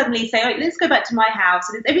 if I suddenly say, oh, let's go back to my house,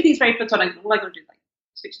 and everything's very platonic, all I got to do is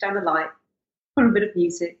switch down the light, put on a bit of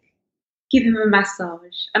music, give him a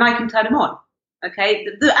massage, and I can turn him on, okay?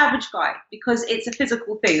 The average guy, because it's a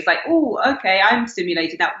physical thing. It's like, oh, okay, I'm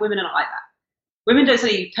stimulated. Now, women are not like that. Women don't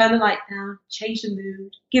say, you turn the light down, change the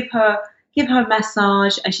mood, give her a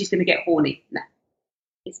massage, and she's going to get horny. No,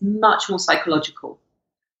 it's much more psychological.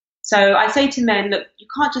 So I say to men, look, you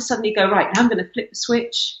can't just suddenly go, right, now I'm going to flip the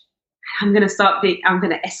switch, and I'm going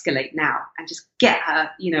to escalate now, and just get her,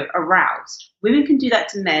 aroused. Women can do that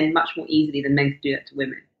to men much more easily than men can do that to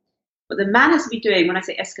women. What the man has to be doing, when I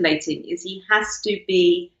say escalating, is he has to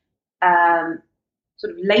be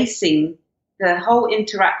sort of lacing the whole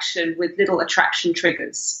interaction with little attraction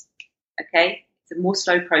triggers. Okay, it's a more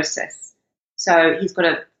slow process. So he's got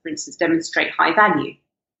to, for instance, demonstrate high value.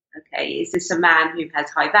 Okay, is this a man who has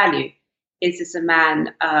high value? Is this a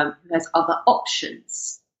man who has other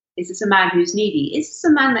options? Is this a man who's needy? Is this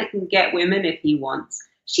a man that can get women if he wants?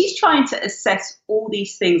 She's trying to assess all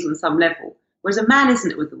these things on some level, whereas a man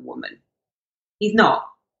isn't with a woman. He's not.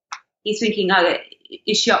 He's thinking, oh,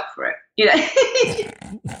 is she up for it? You know,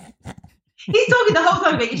 he's talking the whole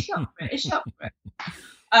time about, is she up for it? Is she up for it?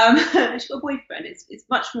 She's got a boyfriend. It's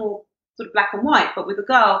much more sort of black and white. But with a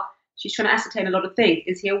girl, she's trying to ascertain a lot of things.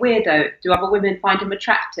 Is he a weirdo? Do other women find him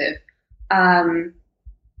attractive?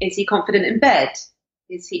 Is he confident in bed?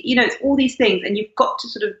 Is he, you know, it's all these things, and you've got to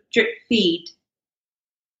sort of drip feed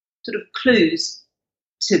sort of clues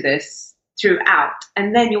to this throughout,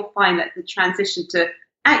 and then you'll find that the transition to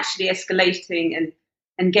actually escalating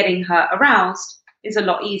and getting her aroused is a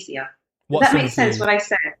lot easier. Does that make sense what I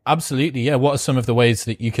said? Absolutely, yeah. What are some of the ways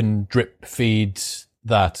that you can drip feed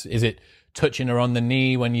that? Is it touching her on the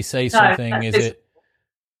knee when you say something? Is physical. It?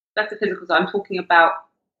 That's the physical. So I'm talking about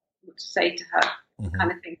what to say to her,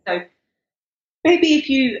 kind of thing. So maybe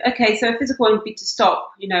so a physical one would be to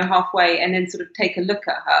stop, you know, halfway and then sort of take a look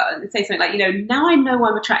at her and say something like, you know, now I know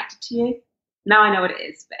I'm attracted to you. Now I know what it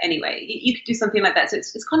is. But anyway, you could do something like that. So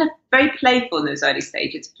it's kind of very playful in those early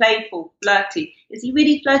stages. Playful, flirty. Is he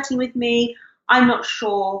really flirting with me? I'm not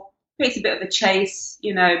sure. Creates a bit of a chase,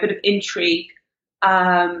 you know, a bit of intrigue.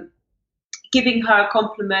 Giving her a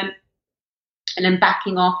compliment and then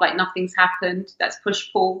backing off like nothing's happened. That's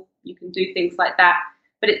push-pull. You can do things like that.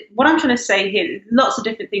 But what I'm trying to say here, there's lots of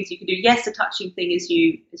different things you can do. Yes, the touching thing, as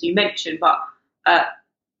you mentioned, but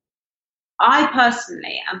I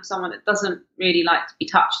personally am someone that doesn't really like to be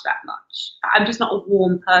touched that much. I'm just not a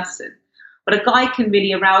warm person. But a guy can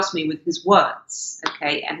really arouse me with his words,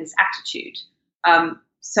 okay, and his attitude.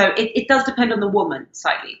 So it does depend on the woman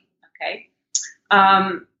slightly, okay.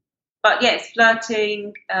 But yes,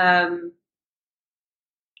 flirting,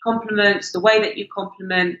 compliments, the way that you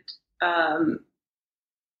compliment.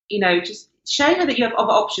 You know, just showing her that you have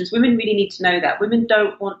other options. Women really need to know that. Women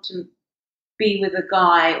don't want to be with a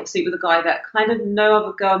guy or sleep with a guy that kind of no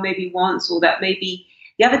other girl maybe wants, or that maybe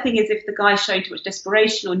the other thing is if the guy's showing too much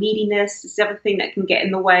desperation or neediness, it's the other thing that can get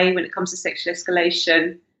in the way when it comes to sexual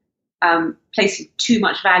escalation, placing too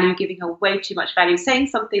much value, giving her way too much value, saying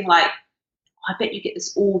something like, oh, I bet you get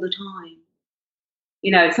this all the time.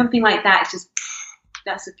 You know, something like that. It's just,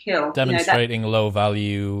 that's a kill. Demonstrating low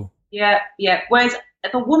value. Yeah. Whereas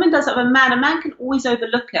if a woman does it with a man can always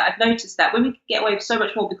overlook it. I've noticed that women can get away with so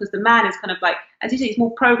much more because the man is kind of like, as you say, he's more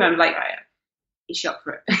programmed. Like, right, he's up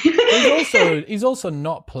for it. he's also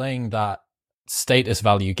not playing that status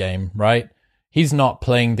value game, right? He's not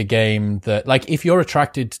playing the game that, like, if you're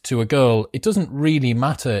attracted to a girl, it doesn't really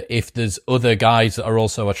matter if there's other guys that are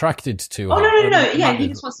also attracted to her. Oh no. Yeah, he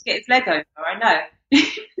just wants to get his leg over. I know.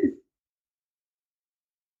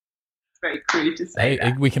 Very crude to say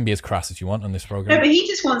that. We can be as crass as you want on this program. No, but he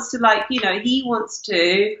just wants to, like, you know, he wants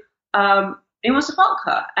to fuck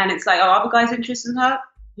her, and it's like, oh, other guys interested in her?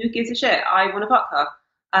 Who gives a shit? I want to fuck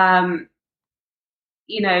her.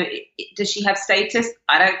 You know, does she have status?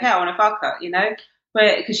 I don't care. I want to fuck her. You know,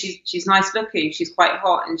 because she's nice looking, she's quite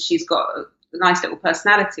hot, and she's got a nice little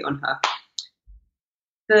personality on her.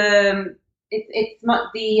 It's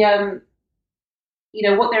not the you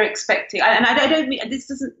know, what they're expecting. And I don't mean,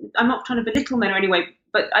 I'm not trying to belittle men or anyway,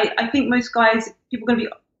 but I think most guys, people are going to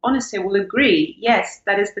be honest here, will agree, yes,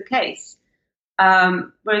 that is the case.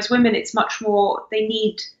 Whereas women, it's much more, they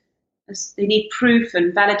need proof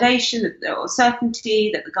and validation or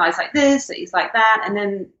certainty that the guy's like this, that he's like that, and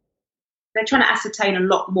then they're trying to ascertain a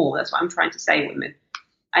lot more. That's what I'm trying to say, women.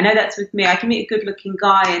 I know that's with me. I can meet a good-looking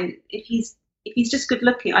guy, and if he's just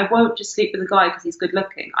good-looking, I won't just sleep with a guy because he's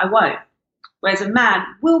good-looking. I won't. Whereas a man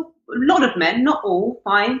will, a lot of men, not all,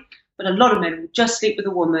 fine, but a lot of men will just sleep with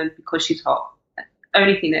a woman because she's hot. That's the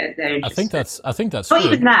only thing that they're interested. I think that's not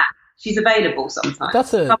true. even that. She's available sometimes.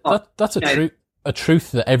 That's a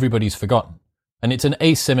truth that everybody's forgotten, and it's an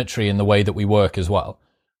asymmetry in the way that we work as well.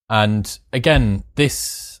 And again,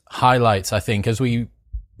 this highlights, I think, as we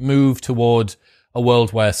move toward a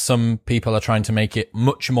world where some people are trying to make it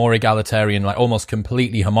much more egalitarian, like almost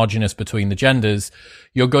completely homogenous between the genders,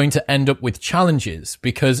 you're going to end up with challenges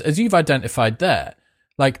because, as you've identified there,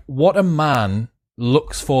 like what a man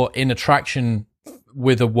looks for in attraction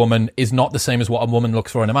with a woman is not the same as what a woman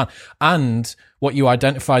looks for in a man. And what you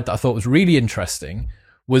identified that I thought was really interesting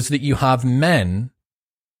was that you have men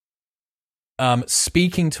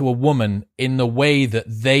speaking to a woman in the way that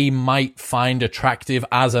they might find attractive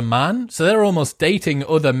as a man. So they're almost dating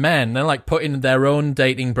other men. They're like putting their own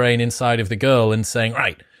dating brain inside of the girl and saying,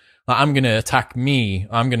 right, I'm going to attack me.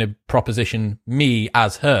 I'm going to proposition me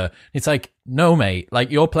as her. It's like, no, mate,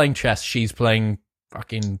 like you're playing chess. She's playing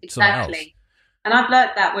fucking something else. And I've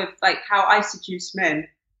learned that with like how I seduce men.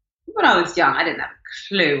 When I was young, I didn't have a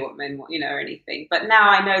clue what men, or anything. But now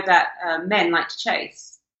I know that men like to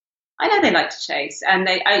chase. I know they like to chase, and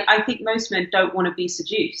I think most men don't want to be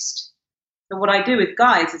seduced. So what I do with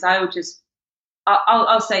guys is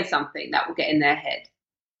I'll say something that will get in their head,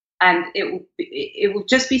 and it will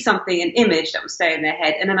just be something, an image that will stay in their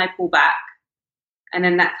head, and then I pull back, and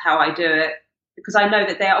then that's how I do it, because I know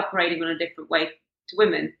that they're operating on a different way to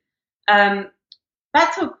women.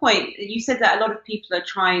 Back to a point, you said that a lot of people are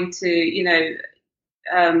trying to,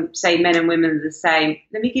 say men and women are the same.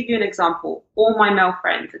 Let me give you an example. All my male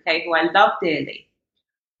friends, okay, who I love dearly,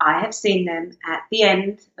 I have seen them at the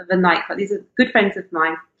end of a nightclub. These are good friends of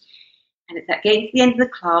mine. And it's at getting to the end of the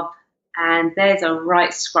club, and there's a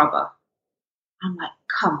right scrubber. I'm like,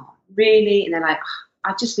 come on, really? And they're like,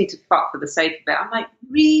 I just need to fuck for the sake of it. I'm like,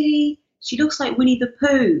 really? She looks like Winnie the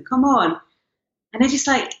Pooh. Come on. And they're just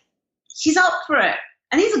like, she's up for it.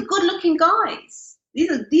 And these are good-looking guys. These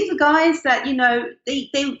are guys that,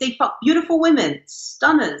 they fuck beautiful women,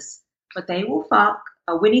 stunners, but they will fuck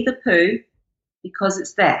a Winnie the Pooh because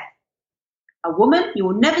it's there. A woman, you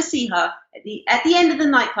will never see her at the end of the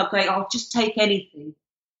nightclub going, "I'll just take anything."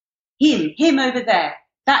 Him over there,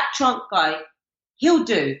 that trunk guy, he'll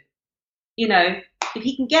do. If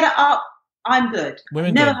he can get it up, I'm good.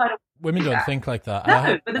 Women don't think like that.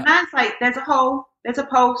 No, but the man's like, there's a hole, there's a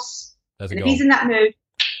pulse, and if he's in that mood,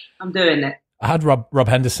 I'm doing it. I had Rob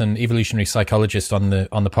Henderson, evolutionary psychologist, on the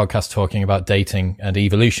podcast talking about dating and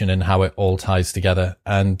evolution and how it all ties together.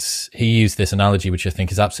 And he used this analogy, which I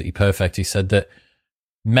think is absolutely perfect. He said that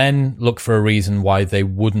men look for a reason why they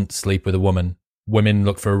wouldn't sleep with a woman. Women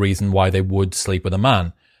look for a reason why they would sleep with a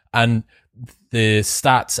man. And the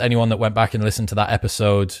stats, anyone that went back and listened to that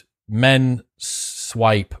episode, men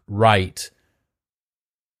swipe right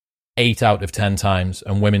 8 out of 10 times,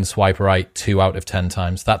 and women swipe right 2 out of 10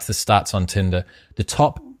 times. That's the stats on Tinder. The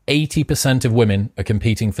top 80% of women are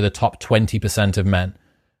competing for the top 20% of men.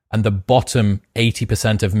 And the bottom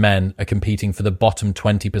 80% of men are competing for the bottom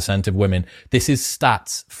 20% of women. This is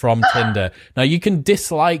stats from Tinder. Now, you can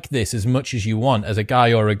dislike this as much as you want as a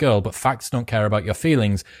guy or a girl, but facts don't care about your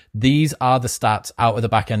feelings. These are the stats out of the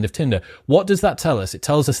back end of Tinder. What does that tell us? It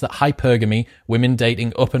tells us that hypergamy, women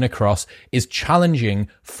dating up and across, is challenging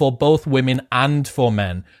for both women and for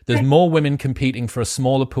men. There's more women competing for a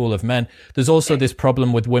smaller pool of men. There's also this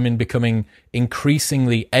problem with women becoming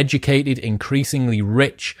increasingly educated, increasingly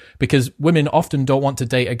rich, because women often don't want to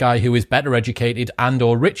date a guy who is better educated and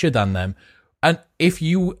or richer than them. And if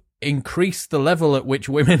you increase the level at which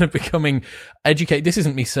women are becoming educated, this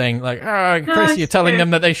isn't me saying like, Chris, you're telling them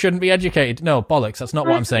that they shouldn't be educated. No, bollocks. That's not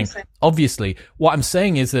what I'm saying. Obviously, what I'm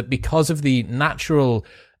saying is that because of the natural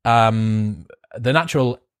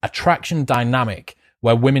attraction dynamic,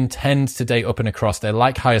 where women tend to date up and across, they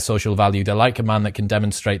like higher social value. They like a man that can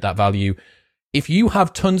demonstrate that value. If you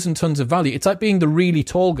have tons and tons of value, it's like being the really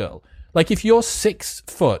tall girl. Like if you're 6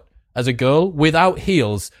 foot as a girl without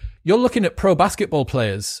heels, you're looking at pro basketball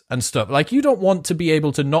players and stuff. Like you don't want to be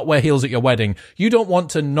able to not wear heels at your wedding. You don't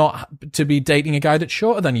want to be dating a guy that's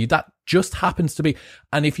shorter than you. That just happens to be.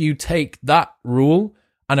 And if you take that rule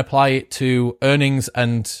and apply it to earnings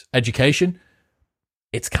and education,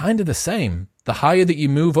 it's kind of the same. The higher that you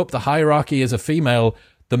move up the hierarchy as a female,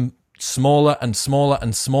 the smaller and smaller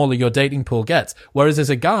and smaller your dating pool gets. Whereas as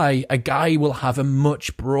a guy will have a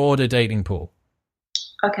much broader dating pool.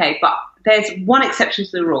 Okay, but there's one exception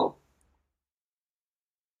to the rule.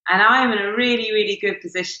 And I'm in a really, really good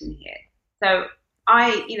position here. So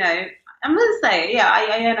I'm going to say,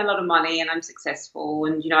 I earn a lot of money and I'm successful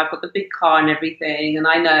and, I've got the big car and everything. And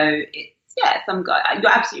I know some guy,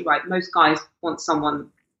 you're absolutely right. Most guys want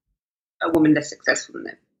a woman less successful than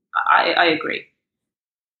them. I agree.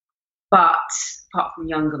 But apart from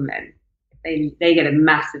younger men, they get a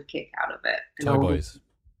massive kick out of it. Toy boys.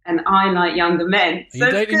 And I like younger men. Are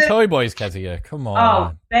you dating toy boys, Kezia? Come on.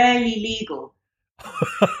 Oh, barely legal.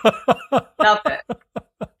 Love it.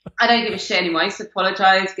 I don't give a shit anymore. I used to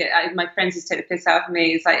apologise. My friends used to take the piss out of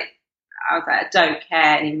me. It's like, I was like, I don't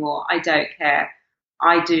care anymore. I don't care.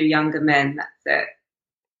 I do younger men. That's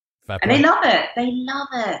it. And they love it. They love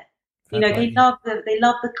it. They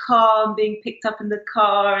love the car and being picked up in the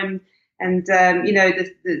car and being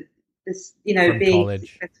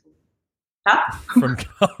college. successful. Huh? From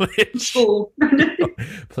college. School.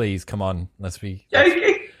 Please, come on.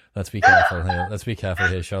 Joking. Let's be careful here. Let's be careful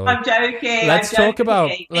here, shall we? I'm joking. Let's talk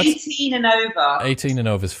about 18 and over. 18 and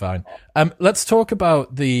over is fine. Let's talk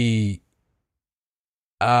about the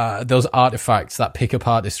those artifacts, that pickup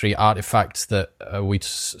artistry artifacts that we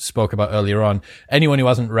spoke about earlier on. Anyone who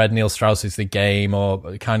hasn't read Neil Strauss's The Game,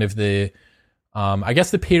 or kind of the, I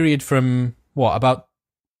guess the period from about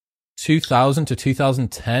 2000 to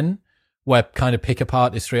 2010, where kind of pickup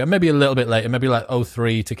artistry, or maybe a little bit later, maybe like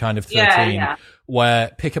 03 to kind of 13,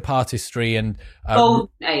 where pickup artistry and golden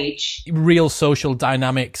age, real social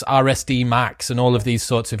dynamics, RSD Max, and all of these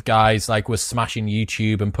sorts of guys like were smashing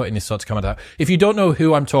YouTube and putting this sort of content out. If you don't know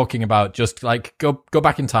who I'm talking about, just like go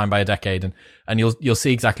back in time by a decade, and you'll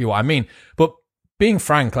see exactly what I mean. But being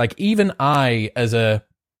frank, like even I, as a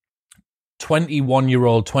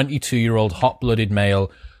 21-year-old, 22-year-old hot-blooded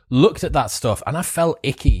male, looked at that stuff and I felt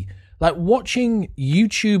icky. Like watching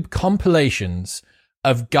YouTube compilations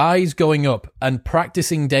of guys going up and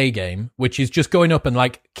practicing day game, which is just going up and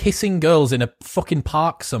like kissing girls in a fucking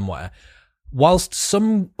park somewhere, whilst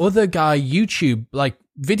some other guy YouTube like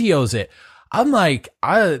videos it. I'm like,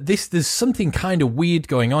 there's something kind of weird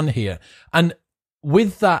going on here. And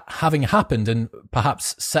with that having happened and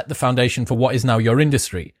perhaps set the foundation for what is now your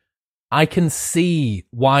industry, I can see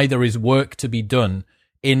why there is work to be done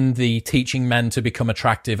in the teaching men to become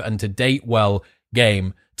attractive and to date well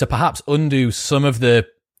game, to perhaps undo some of the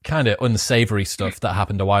kind of unsavory stuff that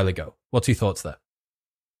happened a while ago. What's your thoughts there?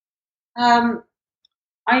 I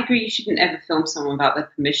agree. You shouldn't ever film someone without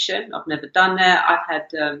their permission. I've never done that. I've had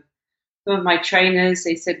some of my trainers,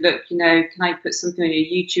 they said, look, can I put something on your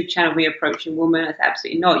YouTube channel, me approaching woman? I said,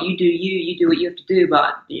 absolutely not. You do what you have to do,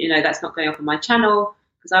 but that's not going up on my channel,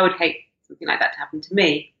 because I would hate something like that to happen to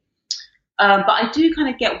me. But I do kind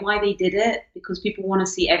of get why they did it, because people want to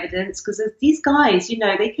see evidence. Because these guys,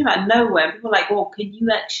 they came out of nowhere. People are like, well, can you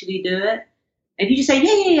actually do it? And if you just say,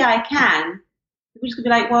 yeah, I can, people just going to be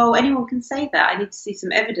like, well, anyone can say that. I need to see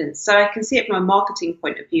some evidence. So I can see it from a marketing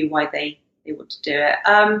point of view why they want to do it.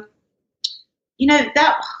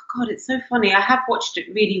 God, it's so funny. I have watched it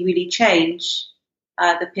really, really change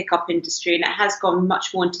the pickup industry, and it has gone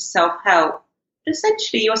much more into self-help. But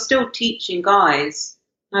essentially, you're still teaching guys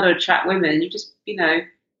how to attract women. You're just,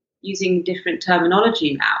 using different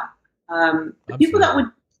terminology now. The people that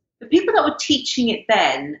were teaching it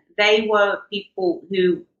then, they were people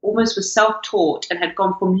who almost were self-taught and had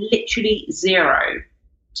gone from literally zero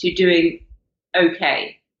to doing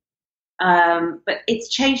okay. But it's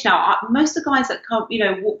changed now. Most of the guys that come,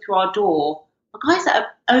 walk through our door are guys that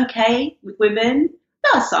are okay with women.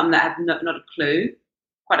 There are some that have not a clue,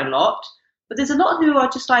 quite a lot. But there's a lot who are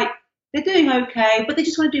just like, they're doing okay, but they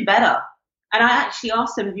just want to do better. And I actually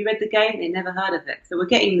asked them, have you read The Game? They never heard of it. So we're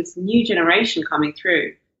getting this new generation coming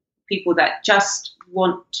through, people that just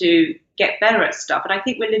want to get better at stuff. And I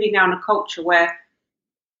think we're living now in a culture where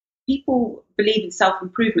people believe in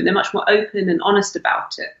self-improvement. They're much more open and honest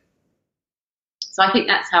about it. So I think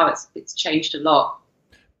that's how it's changed a lot.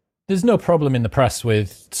 There's no problem in the press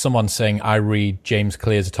with someone saying, I read James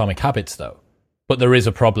Clear's Atomic Habits, though. But there is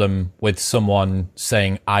a problem with someone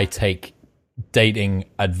saying, I take dating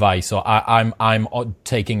advice, or I'm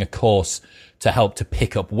taking a course to help to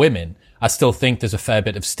pick up women. I still think there's a fair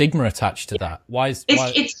bit of stigma attached to that.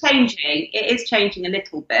 It's changing. It is changing a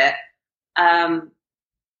little bit. But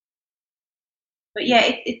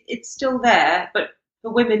yeah, it's still there. But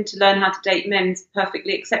for women to learn how to date men is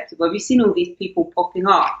perfectly acceptable. Have you seen all these people popping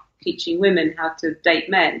up teaching women how to date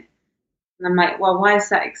men? And I'm like, well, why is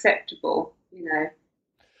that acceptable?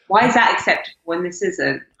 Why is that acceptable when this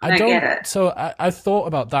isn't? I don't get it. So I've thought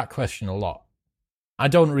about that question a lot. I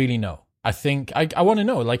don't really know. I think I want to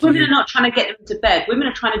know. Like, women are not trying to get them to bed. Women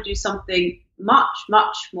are trying to do something much,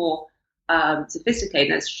 much more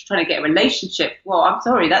sophisticated. That's trying to get a relationship. Well, I'm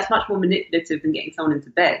sorry, that's much more manipulative than getting someone into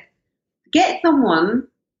bed. Get someone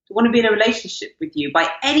to want to be in a relationship with you by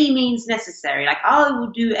any means necessary. Like, I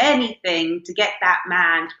will do anything to get that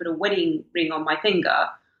man to put a wedding ring on my finger.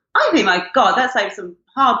 I think, my God, that's like some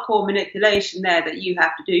hardcore manipulation there that you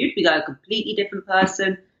have to do. You'd be like a completely different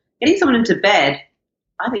person. Getting someone into bed,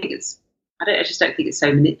 I just don't think it's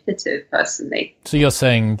so manipulative, personally. So you're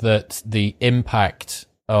saying that the impact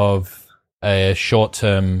of a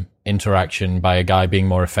short-term interaction by a guy being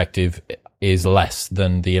more effective is less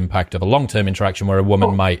than the impact of a long-term interaction where a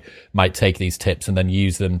woman might take these tips and then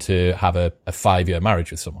use them to have a 5-year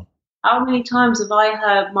marriage with someone? How many times have I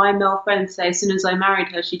heard my male friends say, as soon as I married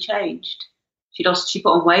her, she changed? She put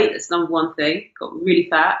on weight. That's number one thing. Got really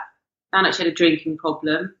fat. Found out she had a drinking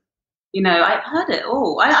problem. I've heard it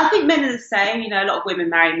all. I think men are the same. A lot of women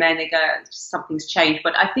marry men. They go, something's changed.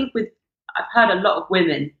 But I think I've heard a lot of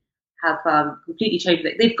women have completely changed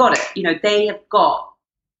it. They've got it.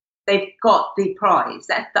 They've got the prize.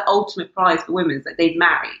 That's the ultimate prize for women, is that they've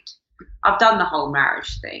married. I've done the whole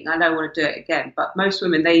marriage thing. I don't want to do it again. But most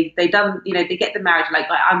women, they done, they get the marriage like,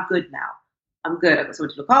 I'm good now. I'm good. I've got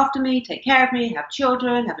someone to look after me, take care of me, have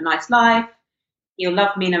children, have a nice life. He'll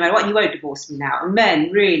love me no matter what. He won't divorce me now. And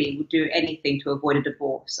men really would do anything to avoid a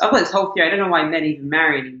divorce. I've got this whole theory. I don't know why men even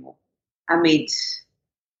marry anymore. I mean,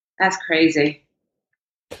 that's crazy.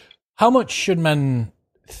 How much should men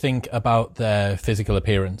think about their physical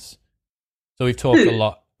appearance? So we've talked a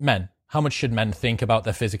lot. Men. How much should men think about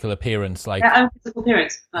their physical appearance? Like their own physical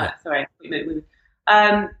appearance. Yeah. Sorry. It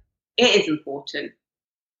is important.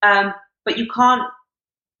 But you can't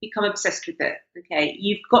become obsessed with it. Okay.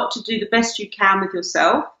 You've got to do the best you can with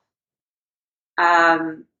yourself.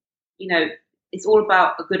 It's all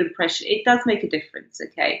about a good impression. It does make a difference.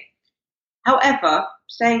 Okay. However,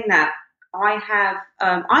 saying that, I'm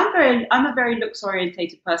a very looks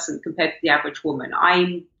orientated person compared to the average woman.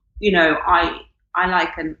 I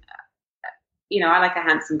like I like a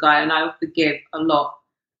handsome guy, and I forgive a lot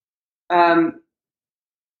of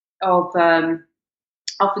I'll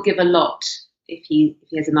forgive a lot if he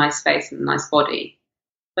has a nice face and a nice body.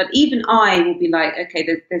 But even I will be like, okay,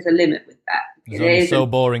 there's a limit with that. It's only so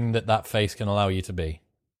boring that face can allow you to be.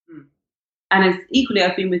 And as equally,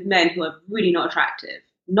 I've been with men who are really not attractive,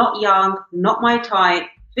 not young, not my type,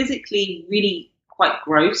 physically really quite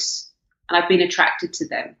gross, and I've been attracted to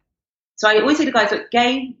them. So I always say to guys, look,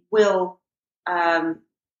 good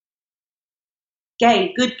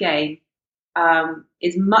game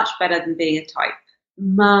is much better than being a type.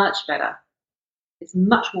 Much better. It's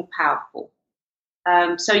much more powerful.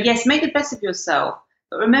 So yes, make the best of yourself.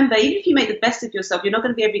 But remember, even if you make the best of yourself, you're not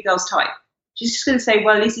going to be every girl's type. She's just going to say,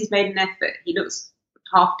 well, at least he's made an effort. He looks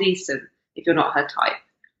half decent if you're not her type.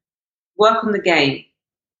 Work on the game.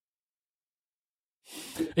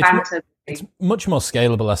 It's much more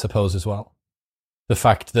scalable, I suppose, as well. The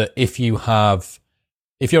fact that if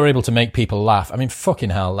you're able to make people laugh, I mean, fucking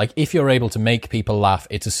hell, like if you're able to make people laugh,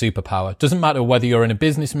 it's a superpower. It doesn't matter whether you're in a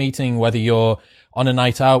business meeting, whether you're on a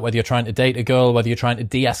night out, whether you're trying to date a girl, whether you're trying to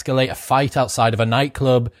de-escalate a fight outside of a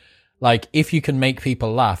nightclub. Like if you can make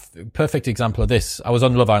people laugh, perfect example of this. I was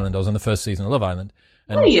on Love Island. I was on the first season of Love Island.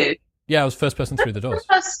 Were you? Yeah, I was first person through the doors.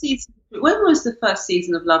 When was the first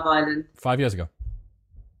season of Love Island? 5 years ago.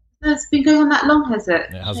 It's been going on that long, has it?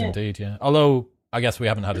 It has indeed, yeah. Although I guess we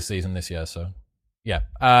haven't had a season this year, so yeah.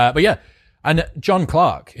 But yeah, and John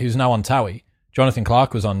Clark, who's now on Towie, Jonathan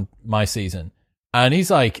Clark was on my season, and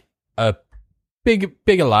he's like a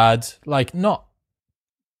bigger lad, like not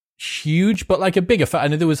huge, but like a bigger fat.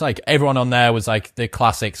 And there was like everyone on there was like the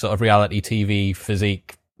classic sort of reality TV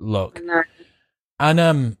physique look. No.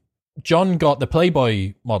 And John got the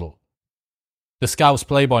Playboy model, the Scouse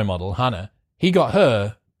Playboy model, Hannah. He got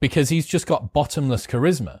her because he's just got bottomless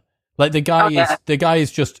charisma. Like the guy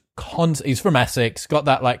is just he's from Essex, got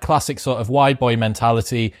that like classic sort of wide boy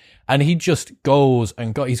mentality, and he just goes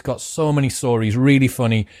and he's got so many stories, really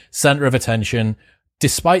funny, center of attention,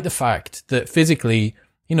 despite the fact that physically,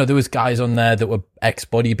 there was guys on there that were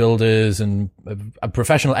ex-bodybuilders and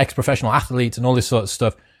ex-professional athletes and all this sort of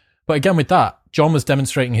stuff. But again, with that, John was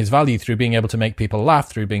demonstrating his value through being able to make people laugh,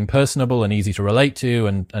 through being personable and easy to relate to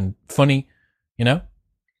and funny,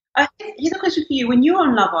 Here's a question for you. When you're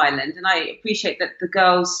on Love Island, and I appreciate that the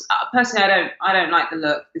girls, personally, I don't like the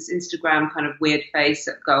look, this Instagram kind of weird face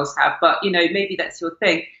that girls have, but maybe that's your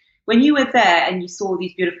thing. When you were there and you saw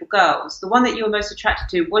these beautiful girls, the one that you were most attracted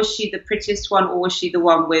to, was she the prettiest one, or was she the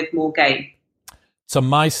one with more game? So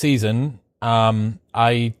my season,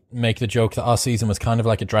 I make the joke that our season was kind of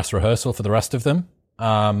like a dress rehearsal for the rest of them.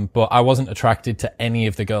 But I wasn't attracted to any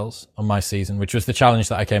of the girls on my season, which was the challenge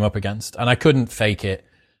that I came up against, and I couldn't fake it.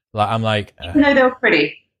 I'm like, even though they were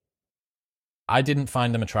pretty, I didn't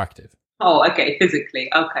find them attractive. Oh, okay,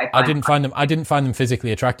 physically, okay. I didn't find them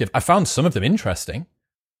physically attractive. I found some of them interesting,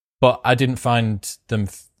 but I didn't find them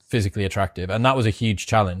physically attractive, and that was a huge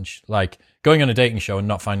challenge. Like going on a dating show and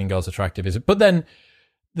not finding girls attractive is. But then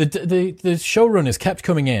the showrunners kept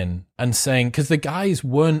coming in and saying, because the guys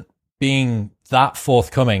weren't being that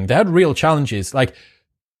forthcoming, they had real challenges. Like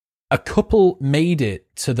a couple made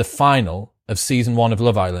it to the final of season 1 of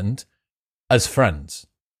Love Island as friends.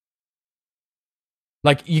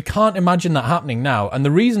 Like, you can't imagine that happening now. And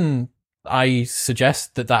the reason I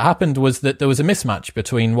suggest that happened was that there was a mismatch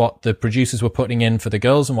between what the producers were putting in for the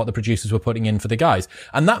girls and what the producers were putting in for the guys.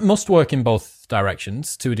 And that must work in both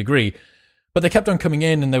directions to a degree. But they kept on coming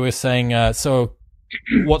in and they were saying, so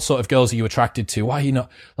what sort of girls are you attracted to? Why are you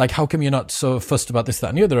not, like, how come you're not so fussed about this, that,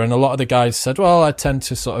 and the other? And a lot of the guys said, well, I tend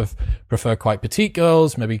to sort of prefer quite petite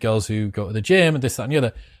girls, maybe girls who go to the gym and this, that, and the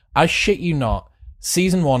other. I shit you not,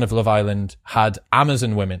 season 1 of Love Island had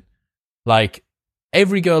Amazon women. Like,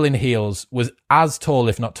 every girl in heels was as tall,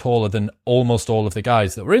 if not taller, than almost all of the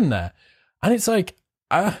guys that were in there. And it's like,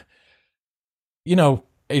 you know,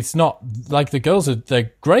 it's not like the girls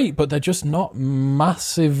they're great, but they're just not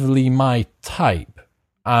massively my type.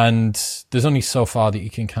 And there's only so far that you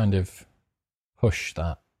can kind of push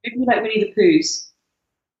that. Maybe you like Winnie the Poohs.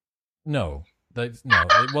 No, it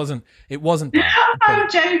wasn't that. I'm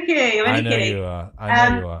joking. I'm only kidding. You are. I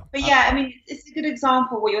know you are. But yeah, I mean, it's a good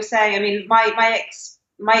example what you're saying. I mean, my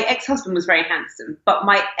ex-husband was very handsome, but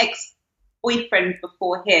my ex-boyfriend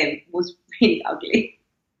before him was really ugly.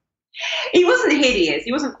 He wasn't hideous.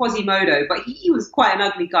 He wasn't Quasimodo, but he was quite an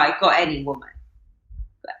ugly guy. Got any woman.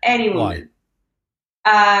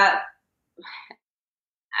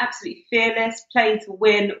 Absolutely fearless, playing to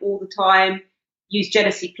win all the time. Used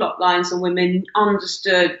jealousy plot lines on women.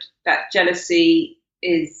 Understood that jealousy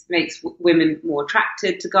makes women more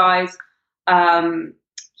attracted to guys.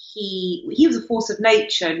 He was a force of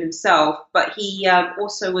nature in himself, but he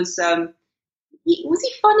also was. Was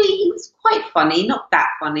he funny? He was quite funny, not that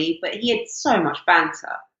funny, but he had so much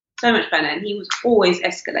banter, and he was always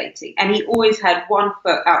escalating, and he always had one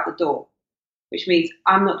foot out the door, which means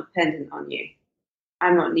I'm not dependent on you,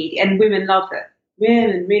 I'm not needy, and women love it.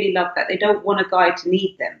 Women really love that. They don't want a guy to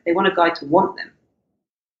need them; they want a guy to want them.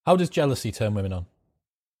 How does jealousy turn women on?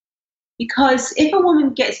 Because if a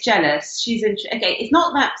woman gets jealous, she's in. Okay, it's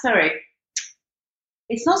not that. Sorry.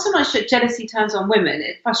 It's not so much that jealousy turns on women,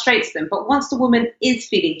 it frustrates them. But once the woman is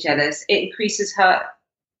feeling jealous, it increases her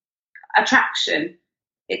attraction.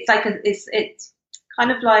 It's like it's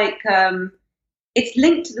kind of like it's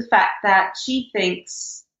linked to the fact that she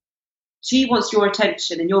thinks she wants your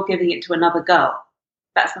attention and you're giving it to another girl.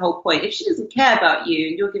 That's the whole point. If she doesn't care about you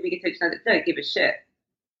and you're giving attention, don't give a shit.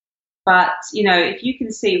 But you know, if you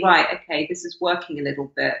can see, right, okay, this is working a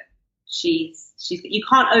little bit. She's you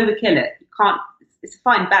can't overkill it. You can't. It's a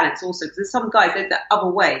fine balance also, because there's some guys they're the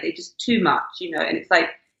other way. They're just too much, you know, and it's like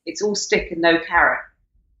it's all stick and no carrot.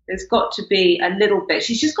 There's got to be a little bit.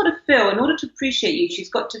 She's just got to feel, in order to appreciate you,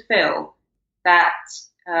 she's got to feel that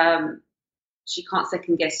she can't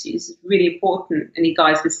second guess you. This is really important. Any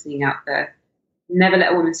guys listening out there, never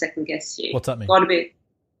let a woman second guess you. What's that mean? Got to be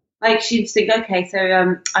like she'd think, okay, so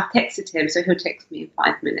I've texted him, so he'll text me in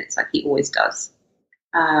 5 minutes, like he always does.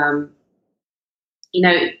 You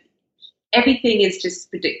know. Everything is just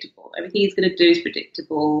predictable. Everything he's going to do is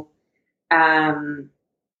predictable.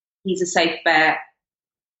 He's a safe bet.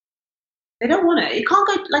 They don't want it. You can't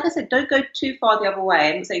go, like I said, don't go too far the other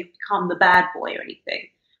way. I'm not saying become the bad boy or anything.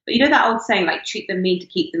 But you know that old saying, like, treat them mean to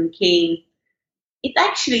keep them keen?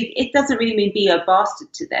 It doesn't really mean be a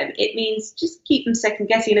bastard to them. It means just keep them second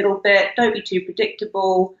guessing a little bit. Don't be too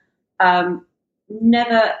predictable.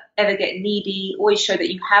 Never, ever get needy. Always show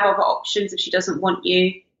that you have other options if she doesn't want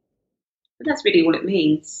you. But that's really all it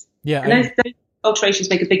means. Yeah, and those alterations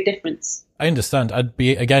make a big difference. I understand. I'd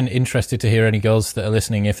be, again, interested to hear any girls that are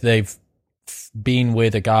listening, if they've been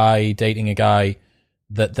with a guy, dating a guy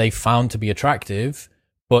that they found to be attractive,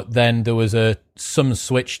 but then there was some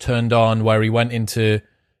switch turned on where he went into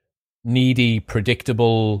needy,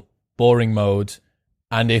 predictable, boring mode,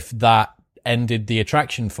 and if that ended the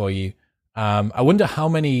attraction for you. I wonder how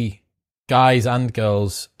many guys and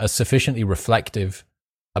girls are sufficiently reflective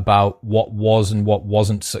about what was and what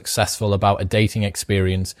wasn't successful about a dating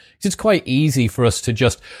experience. It's quite easy for us to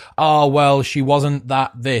just, oh, well, she wasn't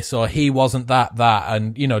that this, or he wasn't that,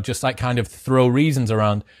 and, you know, just like kind of throw reasons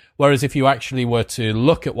around. Whereas if you actually were to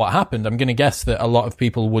look at what happened, I'm going to guess that a lot of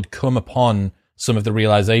people would come upon some of the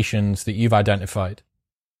realizations that you've identified.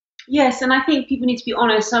 Yes, and I think people need to be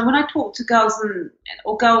honest. And when I talk to girls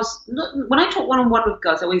when I talk one-on-one with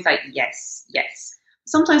girls, I always like, yes.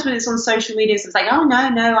 Sometimes when it's on social media, it's like, oh, no,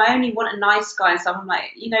 I only want a nice guy. So I'm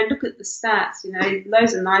like, you know, look at the stats, you know,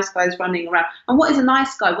 loads of nice guys running around. And what is a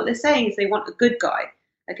nice guy? What they're saying is they want a good guy.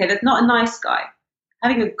 Okay, that's not a nice guy.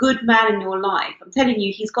 Having a good man in your life, I'm telling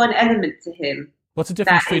you, he's got an element to him. What's the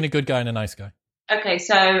difference between a good guy and a nice guy? Okay,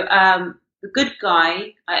 so the good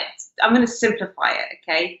guy, I'm going to simplify it,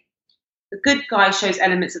 okay? The good guy shows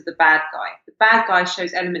elements of the bad guy. The bad guy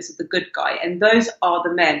shows elements of the good guy. And those are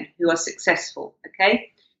the men who are successful, okay?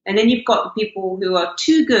 And then you've got the people who are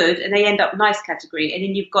too good and they end up nice category. And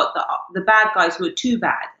then you've got the bad guys who are too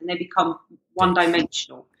bad and they become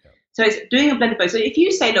one-dimensional. So it's doing a blend of both. So if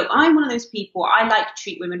you say, look, I'm one of those people, I like to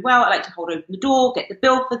treat women well, I like to hold open the door, get the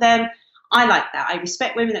bill for them, I like that. I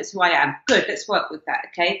respect women. That's who I am. Good. Let's work with that.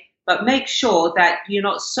 Okay. But make sure that you're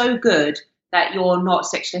not so good that you're not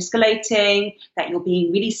sexually escalating, that you're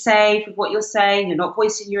being really safe with what you're saying. You're not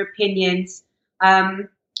voicing your opinions.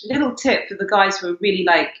 Little tip for the guys who are really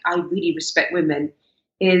like, I really respect women,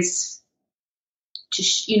 is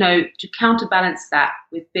to, to counterbalance that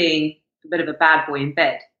with being a bit of a bad boy in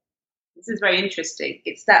bed. This is very interesting.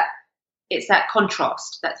 It's that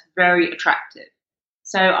contrast that's very attractive.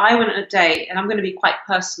 So I went on a date, and I'm going to be quite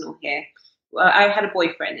personal here. I had a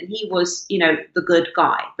boyfriend, and he was, the good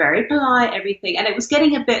guy, very polite, everything. And it was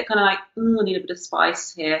getting a bit kind of like, I need a bit of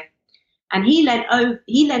spice here. And he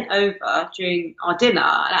leant over during our dinner,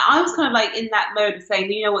 and I was kind of like in that mode of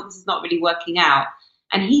saying, you know what, this is not really working out.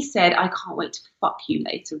 And he said, I can't wait to fuck you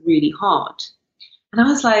later really hard. And I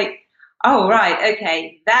was like, oh, right,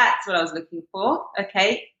 okay, that's what I was looking for,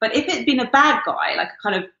 okay. But if it had been a bad guy, like a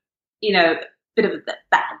kind of, bit of a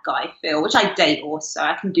bad guy feel, which I date also,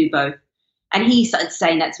 I can do both. And he started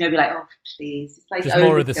saying that to me, I'd be like, oh, please. It's like just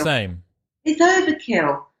more of the same. It's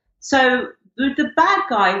overkill. So the bad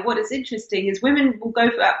guy, what is interesting is women will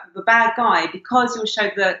go for the bad guy because you'll show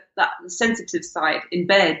the sensitive side in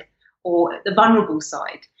bed or the vulnerable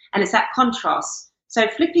side. And it's that contrast. So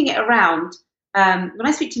flipping it around, when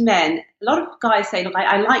I speak to men, a lot of guys say, look,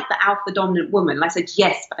 I like the alpha dominant woman. And I said,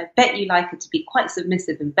 yes, but I bet you like her to be quite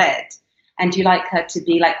submissive in bed. And you like her to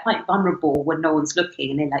be like quite vulnerable when no one's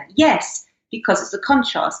looking. And they're like, yes, because it's a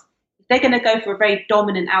contrast. If they're going to go for a very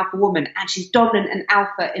dominant alpha woman and she's dominant and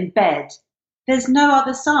alpha in bed, there's no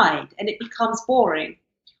other side, and it becomes boring.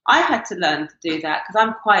 I've had to learn to do that because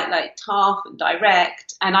I'm quite like tough and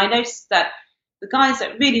direct. And I noticed that the guys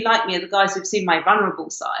that really like me are the guys who've seen my vulnerable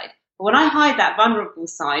side. But when I hide that vulnerable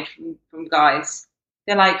side from guys,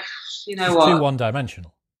 they're like, you know what? Too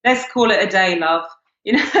one-dimensional. Let's call it a day, love.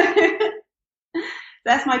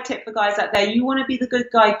 That's my tip for guys out there. You want to be the good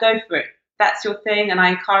guy, go for it. That's your thing, and I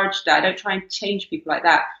encourage that. I don't try and change people like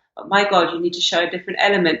that. But my God, you need to show a different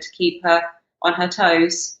element to keep her on her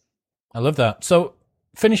toes. I love that. So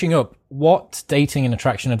finishing up, what dating and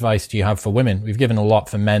attraction advice do you have for women? We've given a lot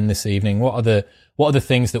for men this evening. What are the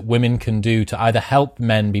things that women can do to either help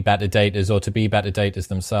men be better daters or to be better daters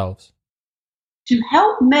themselves? To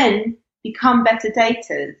help men become better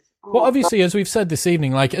daters. Well, obviously, as we've said this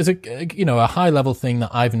evening, like as a high level thing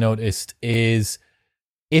that I've noticed is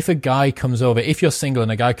if a guy comes over, if you're single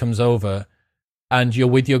and a guy comes over and you're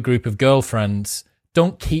with your group of girlfriends,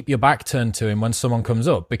 don't keep your back turned to him when someone comes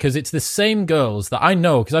up, because it's the same girls that I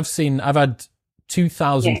know, because I've had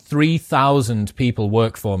 2,000, 3,000 people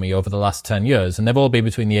work for me over the last 10 years, and they've all been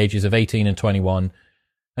between the ages of 18 and 21.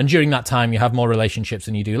 And during that time, you have more relationships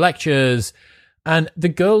and you do lectures. And the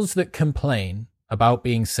girls that complain about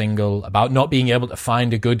being single, about not being able to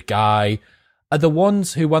find a good guy, are the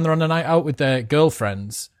ones who, when they're on a night out with their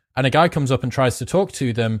girlfriends and a guy comes up and tries to talk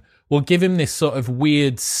to them, will give him this sort of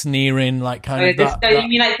weird sneering, like kind of that. You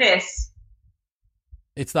mean like this?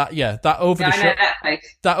 It's that, that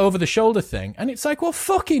over the shoulder thing. And it's like, well,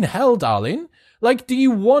 fucking hell, darling. Like, do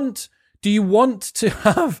you want to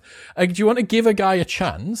have, do you want to give a guy a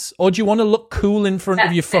chance, or do you want to look cool in front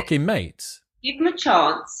of your fucking mates? Give him a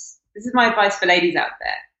chance. This is my advice for ladies out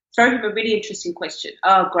there. Throw him a really interesting question.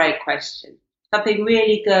 Oh, great question. Something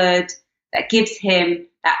really good that gives him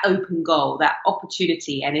that open goal, that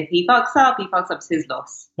opportunity. And if he fucks up, it's his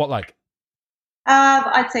loss. What like?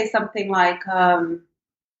 I'd say something like, oh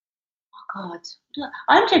God,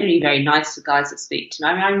 I'm generally very nice to guys that speak to me.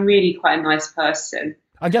 I mean, I'm really quite a nice person.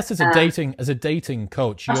 I guess as a dating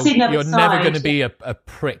coach, you're never going to be a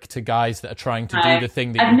prick to guys that are trying to do the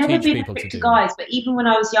thing that you teach people to do. Guys, but even when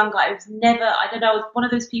I was younger, I was never, I don't know, I was one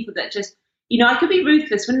of those people that just, I could be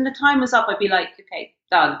ruthless. When the time was up, I'd be like, okay,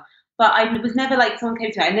 done. But I was never like, someone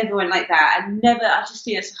came to me, I never went like that. I just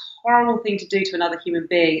think it's a horrible thing to do to another human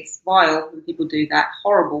being. It's vile when people do that.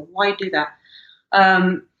 Horrible. Why do that?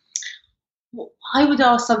 I would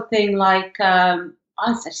ask something like,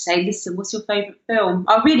 I'd say, listen, what's your favourite film?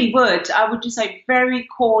 I really would. I would just say very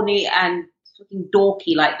corny and fucking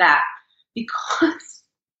dorky like that. Because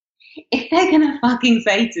if they're going to fucking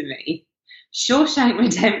say to me, Shawshank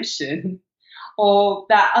Redemption, or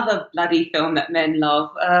that other bloody film that men love,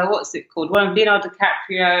 what's it called? One of Leonardo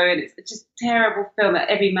DiCaprio, and it's just a terrible film that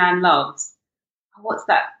every man loves. What's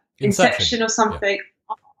that? Inception or something?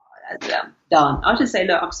 Yeah. I'm done. I'll just say,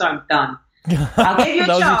 look, I'm sorry, I'm done. I gave you a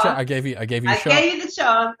chance. I gave you a shot. I gave you the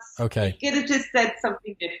chance. Okay. You could have just said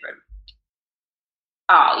something different.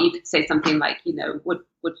 You could say something like, what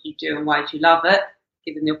do you do and why do you love it?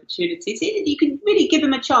 give them the opportunity. So you can really give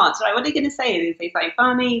them a chance, right? What are they going to say? Are they say something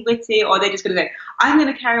funny, witty, or are they just going to say, I'm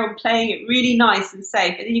going to carry on playing it really nice and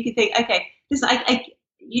safe? And then you can think, okay, listen,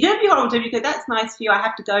 you don't be horrible to them. You go, that's nice for you. I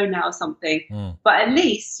have to go now or something. But at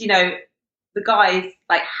least, the guys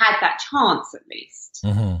like had that chance at least.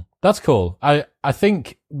 Mm-hmm. That's cool. I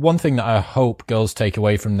think one thing that I hope girls take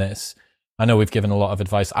away from this, I know we've given a lot of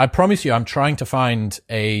advice. I promise you, I'm trying to find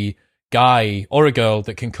a guy or a girl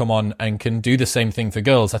that can come on and can do the same thing for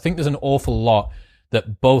girls. I think there's an awful lot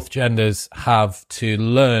that both genders have to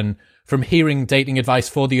learn from hearing dating advice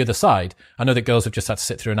for the other side. I know that girls have just had to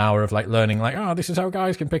sit through an hour of like learning like, oh, this is how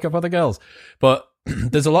guys can pick up other girls. But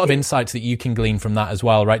there's a lot of insights that you can glean from that as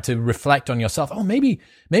well, right? To reflect on yourself. Oh, maybe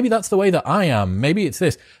that's the way that I am. Maybe it's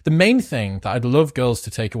this. The main thing that I'd love girls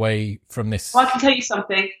to take away from this. Well, I can tell you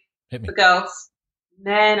something. For girls,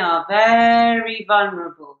 men are very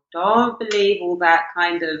vulnerable. Don't believe all that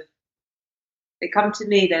kind of. They come to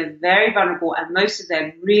me, they're very vulnerable, and most of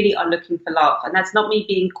them really are looking for love. And that's not me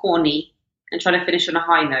being corny and trying to finish on a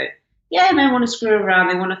high note. Yeah, men want to screw around,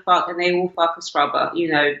 they want to fuck, and they will fuck a scrubber,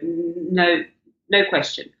 no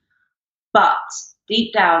question. But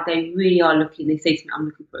deep down, they really are looking. They say to me, I'm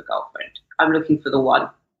looking for a girlfriend. I'm looking for the one.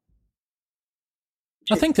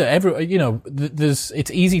 I think that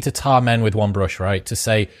it's easy to tar men with one brush, right? To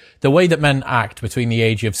say the way that men act between the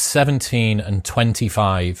age of 17 and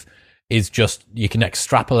 25 is just, you can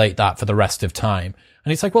extrapolate that for the rest of time.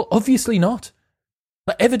 And it's like, well, obviously not.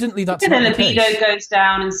 But evidently that's not the case. The libido goes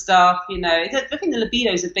down and stuff, I think the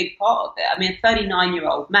libido is a big part of it. I mean, a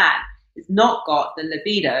 39-year-old man has not got the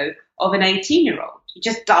libido of an 18-year-old. He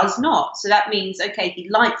just does not. So that means, okay, he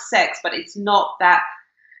likes sex, but it's not that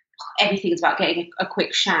everything's about getting a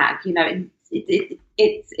quick shag.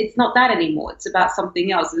 It's not that anymore. It's about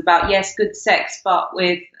something else. It's about, yes, good sex, but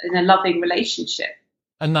in a loving relationship.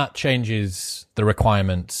 And that changes the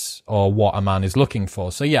requirements or what a man is looking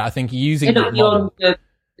for. So yeah, I think using that model, the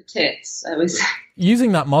tits, I was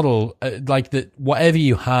using that model, like that, whatever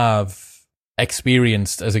you have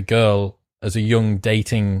experienced as a girl, as a young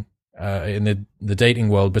dating, in the dating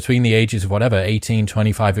world between the ages of whatever, 18,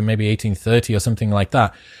 25, and maybe 18, 30 or something like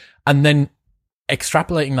that. And then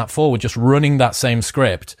extrapolating that forward, just running that same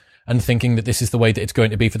script and thinking that this is the way that it's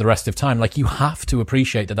going to be for the rest of time. Like, you have to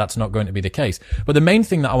appreciate that that's not going to be the case. But the main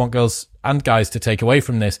thing that I want girls and guys to take away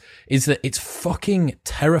from this is that it's fucking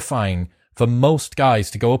terrifying for most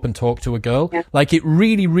guys to go up and talk to a girl. Yeah. Like, it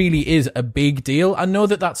really, really is a big deal. I know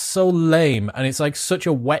that that's so lame and it's like such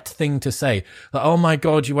a wet thing to say. Like, oh my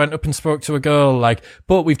God, you went up and spoke to a girl. Like,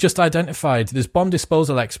 but we've just identified there's bomb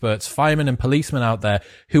disposal experts, firemen and policemen out there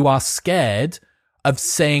who are scared of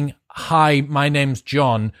saying, hi, my name's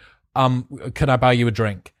John. Can I buy you a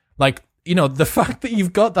drink? Like, the fact that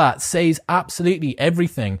you've got that says absolutely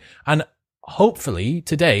everything. And hopefully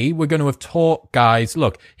today we're going to have taught guys,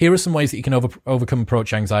 look, here are some ways that you can overcome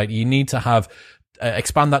approach anxiety. You need to have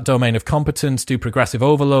expand that domain of competence, do progressive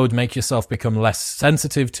overload, make yourself become less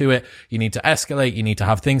sensitive to it. You need to escalate. You need to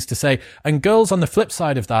have things to say. And girls, on the flip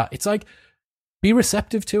side of that, it's like, be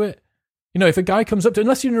receptive to it. If a guy comes up to,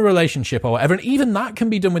 unless you're in a relationship or whatever, and even that can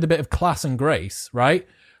be done with a bit of class and grace, right?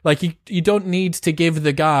 Like, you don't need to give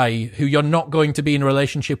the guy who you're not going to be in a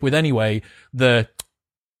relationship with anyway, that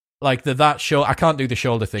show, I can't do the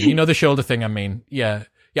shoulder thing. The shoulder thing I mean. Yeah,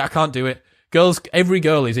 I can't do it. Every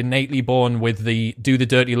girl is innately born with the do the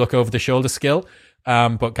dirty look over the shoulder skill.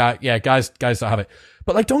 But guys don't have it.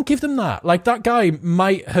 But like, don't give them that. Like, that guy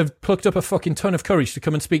might have plucked up a fucking ton of courage to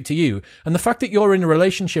come and speak to you. And the fact that you're in a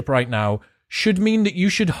relationship right now should mean that you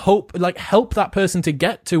should help that person to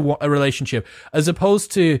get to a relationship, as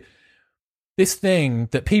opposed to this thing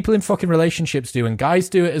that people in fucking relationships do, and guys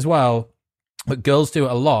do it as well, but girls do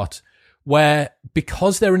it a lot, where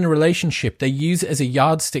because they're in a relationship, they use it as a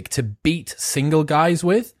yardstick to beat single guys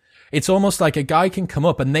with. It's almost like a guy can come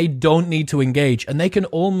up and they don't need to engage, and they can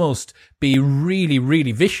almost be really,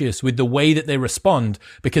 really vicious with the way that they respond,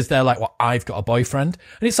 because they're like, well, I've got a boyfriend.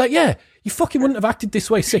 And it's like, yeah, you fucking wouldn't have acted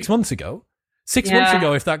this way 6 months ago. 6 months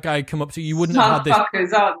ago, if that guy had come up to you, you wouldn't have had this. Smug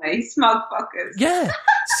fuckers, aren't they? Smug fuckers. Yeah,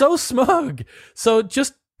 so smug. So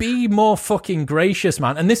just be more fucking gracious,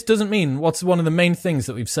 man. And this doesn't mean, what's one of the main things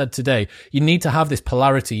that we've said today, you need to have this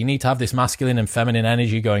polarity. You need to have this masculine and feminine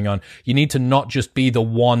energy going on. You need to not just be the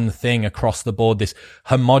one thing across the board, this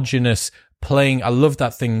homogenous playing. I love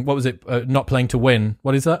that thing. What was it? Not playing to win.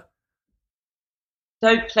 What is that?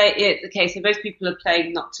 Don't play it. Okay, so most people are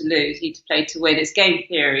playing not to lose. You need to play to win. It's game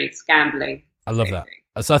theory. It's gambling. I love that.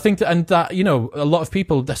 So I think that, and that, you know, a lot of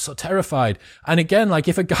people, they're so terrified. And again, like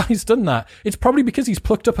if a guy's done that, it's probably because he's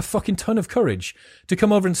plucked up a fucking ton of courage to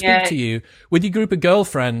come over and speak to you with your group of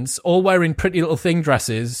girlfriends, all wearing pretty little thing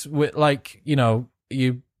dresses with like, you know,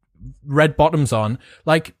 you red bottoms on.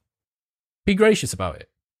 Like, be gracious about it.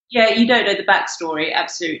 Yeah, you don't know the backstory,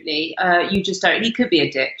 absolutely. You just don't. He could be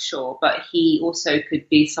a dick, sure, but he also could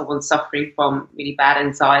be someone suffering from really bad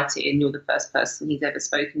anxiety, and you're the first person he's ever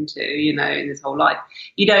spoken to, you know, in his whole life.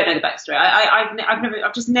 You don't know the backstory.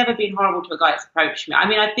 I've just never been horrible to a guy that's approached me. I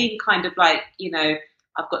mean, I've been kind of like, you know,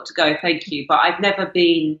 I've got to go, thank you, but I've never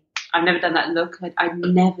done that look. I've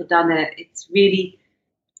never done it. It's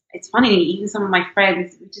funny. Even some of my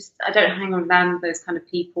friends, I don't hang around those kind of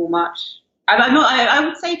people much. I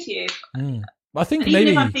would say to you, I think even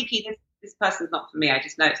maybe if I'm thinking this person's not for me, I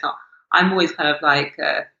just know it's not. I'm always kind of like,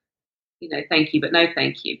 you know, thank you, but no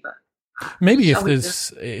thank you. But maybe if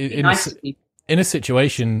there's in a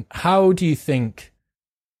situation, how do you think?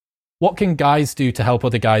 What can guys do to help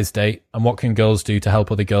other guys date, and what can girls do to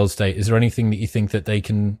help other girls date? Is there anything that you think that they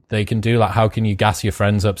can do? Like, how can you gas your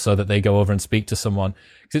friends up so that they go over and speak to someone?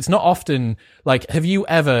 Because it's not often, like, have you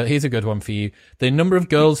ever, here's a good one for you. The number of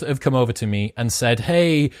girls that have come over to me and said,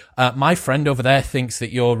 hey, my friend over there thinks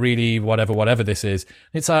that you're really whatever this is.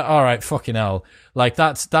 It's like, all right, fucking hell. Like,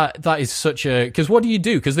 that is such a, because what do you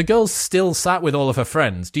do? Because the girl's still sat with all of her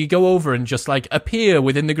friends. Do you go over and just like appear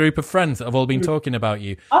within the group of friends that have all been talking about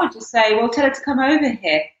you? I would just say, well, tell her to come over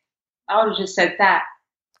here. I would have just said that.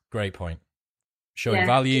 Great point. Showing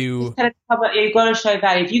value. Just tell her to come over. You've got to show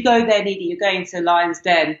value. If you go there, Needy, you're going to Lion's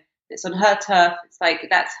Den. It's on her turf. It's like,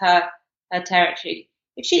 that's her territory.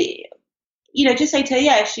 If she, you know, just say to her,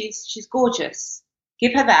 yeah, she's gorgeous.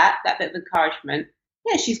 Give her that bit of encouragement.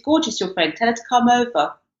 Yeah, she's gorgeous, your friend. Tell her to come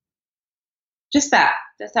over. Just that.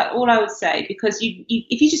 That's all I would say. Because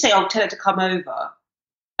if you just say, oh, tell her to come over,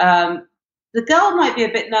 the girl might be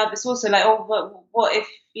a bit nervous also, like, oh, what if,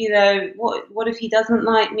 you know, what if he doesn't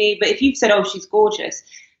like me? But if you've said, oh, she's gorgeous,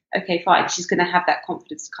 okay, fine. She's going to have that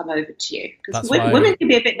confidence to come over to you. Because women can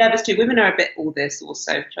be a bit nervous too. Women are a bit all this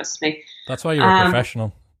also, trust me. That's why you're a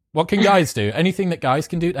professional. What can guys do? Anything that guys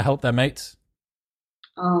can do to help their mates?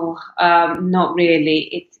 Oh, not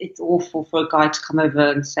really. It's awful for a guy to come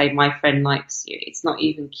over and say, my friend likes you. It's not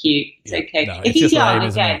even cute. It's okay. No, if he's young,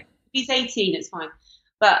 again, if he's 18, it's fine.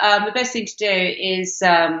 But the best thing to do is,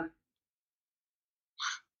 actually,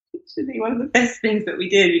 one of the best things that we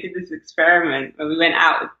did this experiment where we went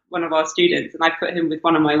out with one of our students and I put him with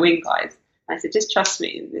one of my wing guys. I said, just trust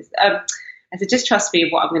me in this. I said, just trust me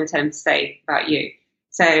in what I'm going to tell him to say about you.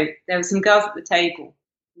 So there were some girls at the table.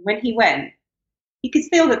 When he went, he could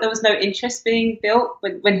feel that there was no interest being built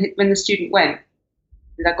when the student went.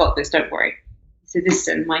 He said, I got this, don't worry. He said,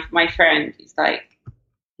 listen, my friend, he's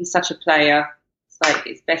such a player. It's like,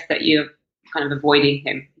 it's best that you're kind of avoiding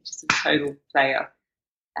him. He's just a total player.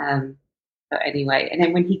 But anyway, and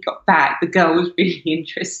then when he got back, the girl was really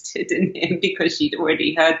interested in him because she'd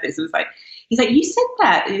already heard this. It was like, he's like, you said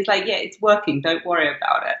that. And he's like, yeah, it's working. Don't worry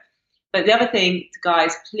about it. But the other thing to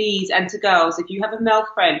guys, please, and to girls, if you have a male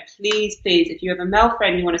friend, please, if you have a male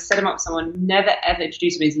friend, you want to set him up with someone, never ever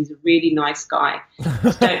introduce him as he's a really nice guy.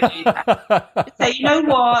 Just don't do that. Just say, you know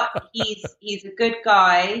what? He's a good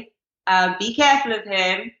guy. Be careful of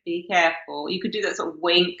him. Be careful. You could do that sort of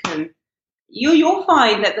wink, and you'll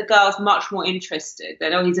find that the girl's much more interested.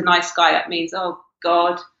 That, oh, he's a nice guy. That means, oh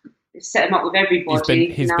God, they've set him up with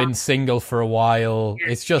everybody. He's been single for a while.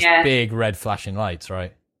 Yeah. It's just big red flashing lights,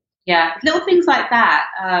 right? Yeah, little things like that.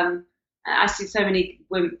 I see so many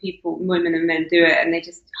women and men do it, and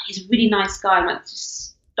he's a really nice guy. I'm like,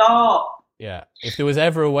 just stop. Yeah, if there was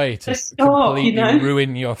ever a way to completely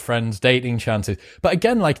ruin your friend's dating chances. But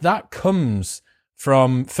again, like that comes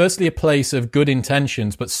from firstly a place of good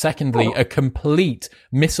intentions, but secondly a complete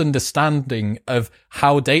misunderstanding of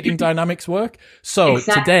how dating dynamics work. So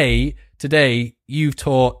today you've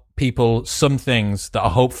taught people some things that are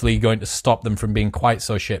hopefully going to stop them from being quite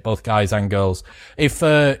so shit, both guys and girls. If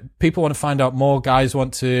people want to find out more, guys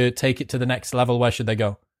want to take it to the next level, where should they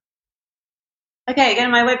go? Okay, go to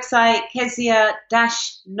my website,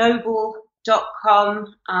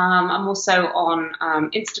 kezia-noble.com. I'm also on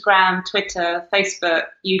Instagram, Twitter, Facebook,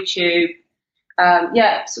 YouTube.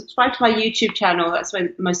 Subscribe to my YouTube channel. That's where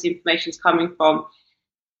most of the information is coming from.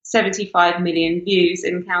 75 million views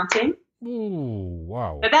and counting. Ooh,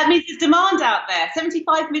 wow. But that means there's demand out there.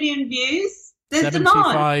 75 million views. There's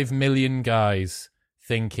 75 million guys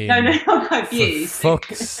thinking. No, views. For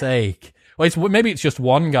fuck's sake. maybe it's just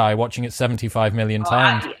one guy watching it 75 million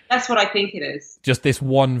times. That's what I think it is. Just this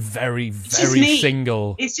one very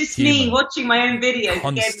single. It's just me watching my own videos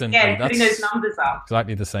constantly. Again, putting those numbers up.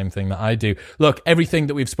 Exactly the same thing that I do. Look, everything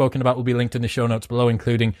that we've spoken about will be linked in the show notes below,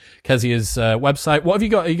 including Kezia's website. What have you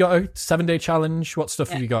got? You got a 7-day challenge? What stuff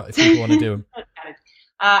have you got if people want to do them?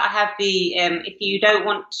 I have the if you don't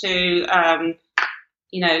want to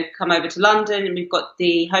come over to London, and we've got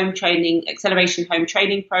the acceleration home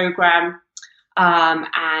training program.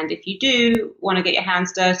 And if you do want to get your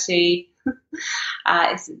hands dirty,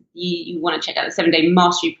 you want to check out the 7-day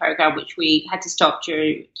mastery program, which we had to stop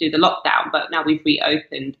due to the lockdown, but now we've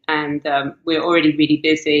reopened, and we're already really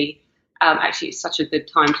busy. Actually, it's such a good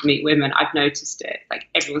time to meet women. I've noticed it. Like,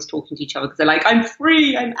 everyone's talking to each other because they're like, I'm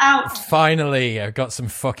free, I'm out. Finally, I've got some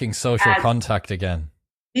fucking social contact again.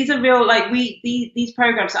 These are real, like, these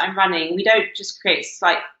programs that I'm running, we don't just create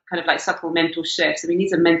subtle mental shifts. I mean,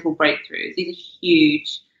 these are mental breakthroughs. These are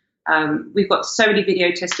huge. We've got so many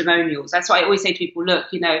video testimonials. That's why I always say to people, look,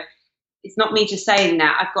 it's not me just saying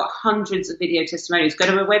that. I've got hundreds of video testimonials. Go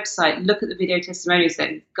to my website, look at the video testimonials.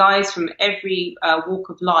 Then guys from every walk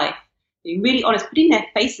of life, being really honest, putting their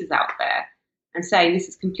faces out there and saying, this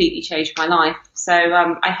has completely changed my life. So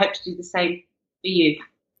I hope to do the same for you.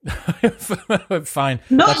 Fine.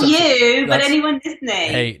 Not you, but anyone listening.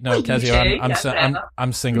 Hey, no, Kezia,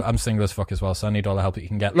 I'm single. I'm single as fuck as well, so I need all the help that you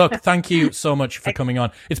can get. Look, thank you so much for coming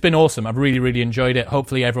on. It's been awesome. I've really, really enjoyed it.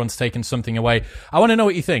 Hopefully everyone's taken something away. I want to know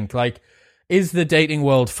what you think. Like, is the dating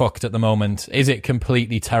world fucked at the moment? Is it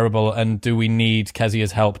completely terrible? And do we need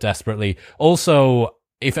Kezia's help desperately? Also,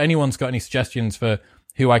 if anyone's got any suggestions for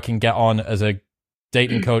who I can get on as a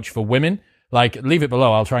dating coach for women, like, leave it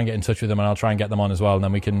below. I'll try and get in touch with them, and I'll try and get them on as well. And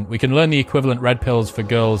then we can learn the equivalent red pills for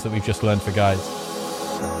girls that we've just learned for guys.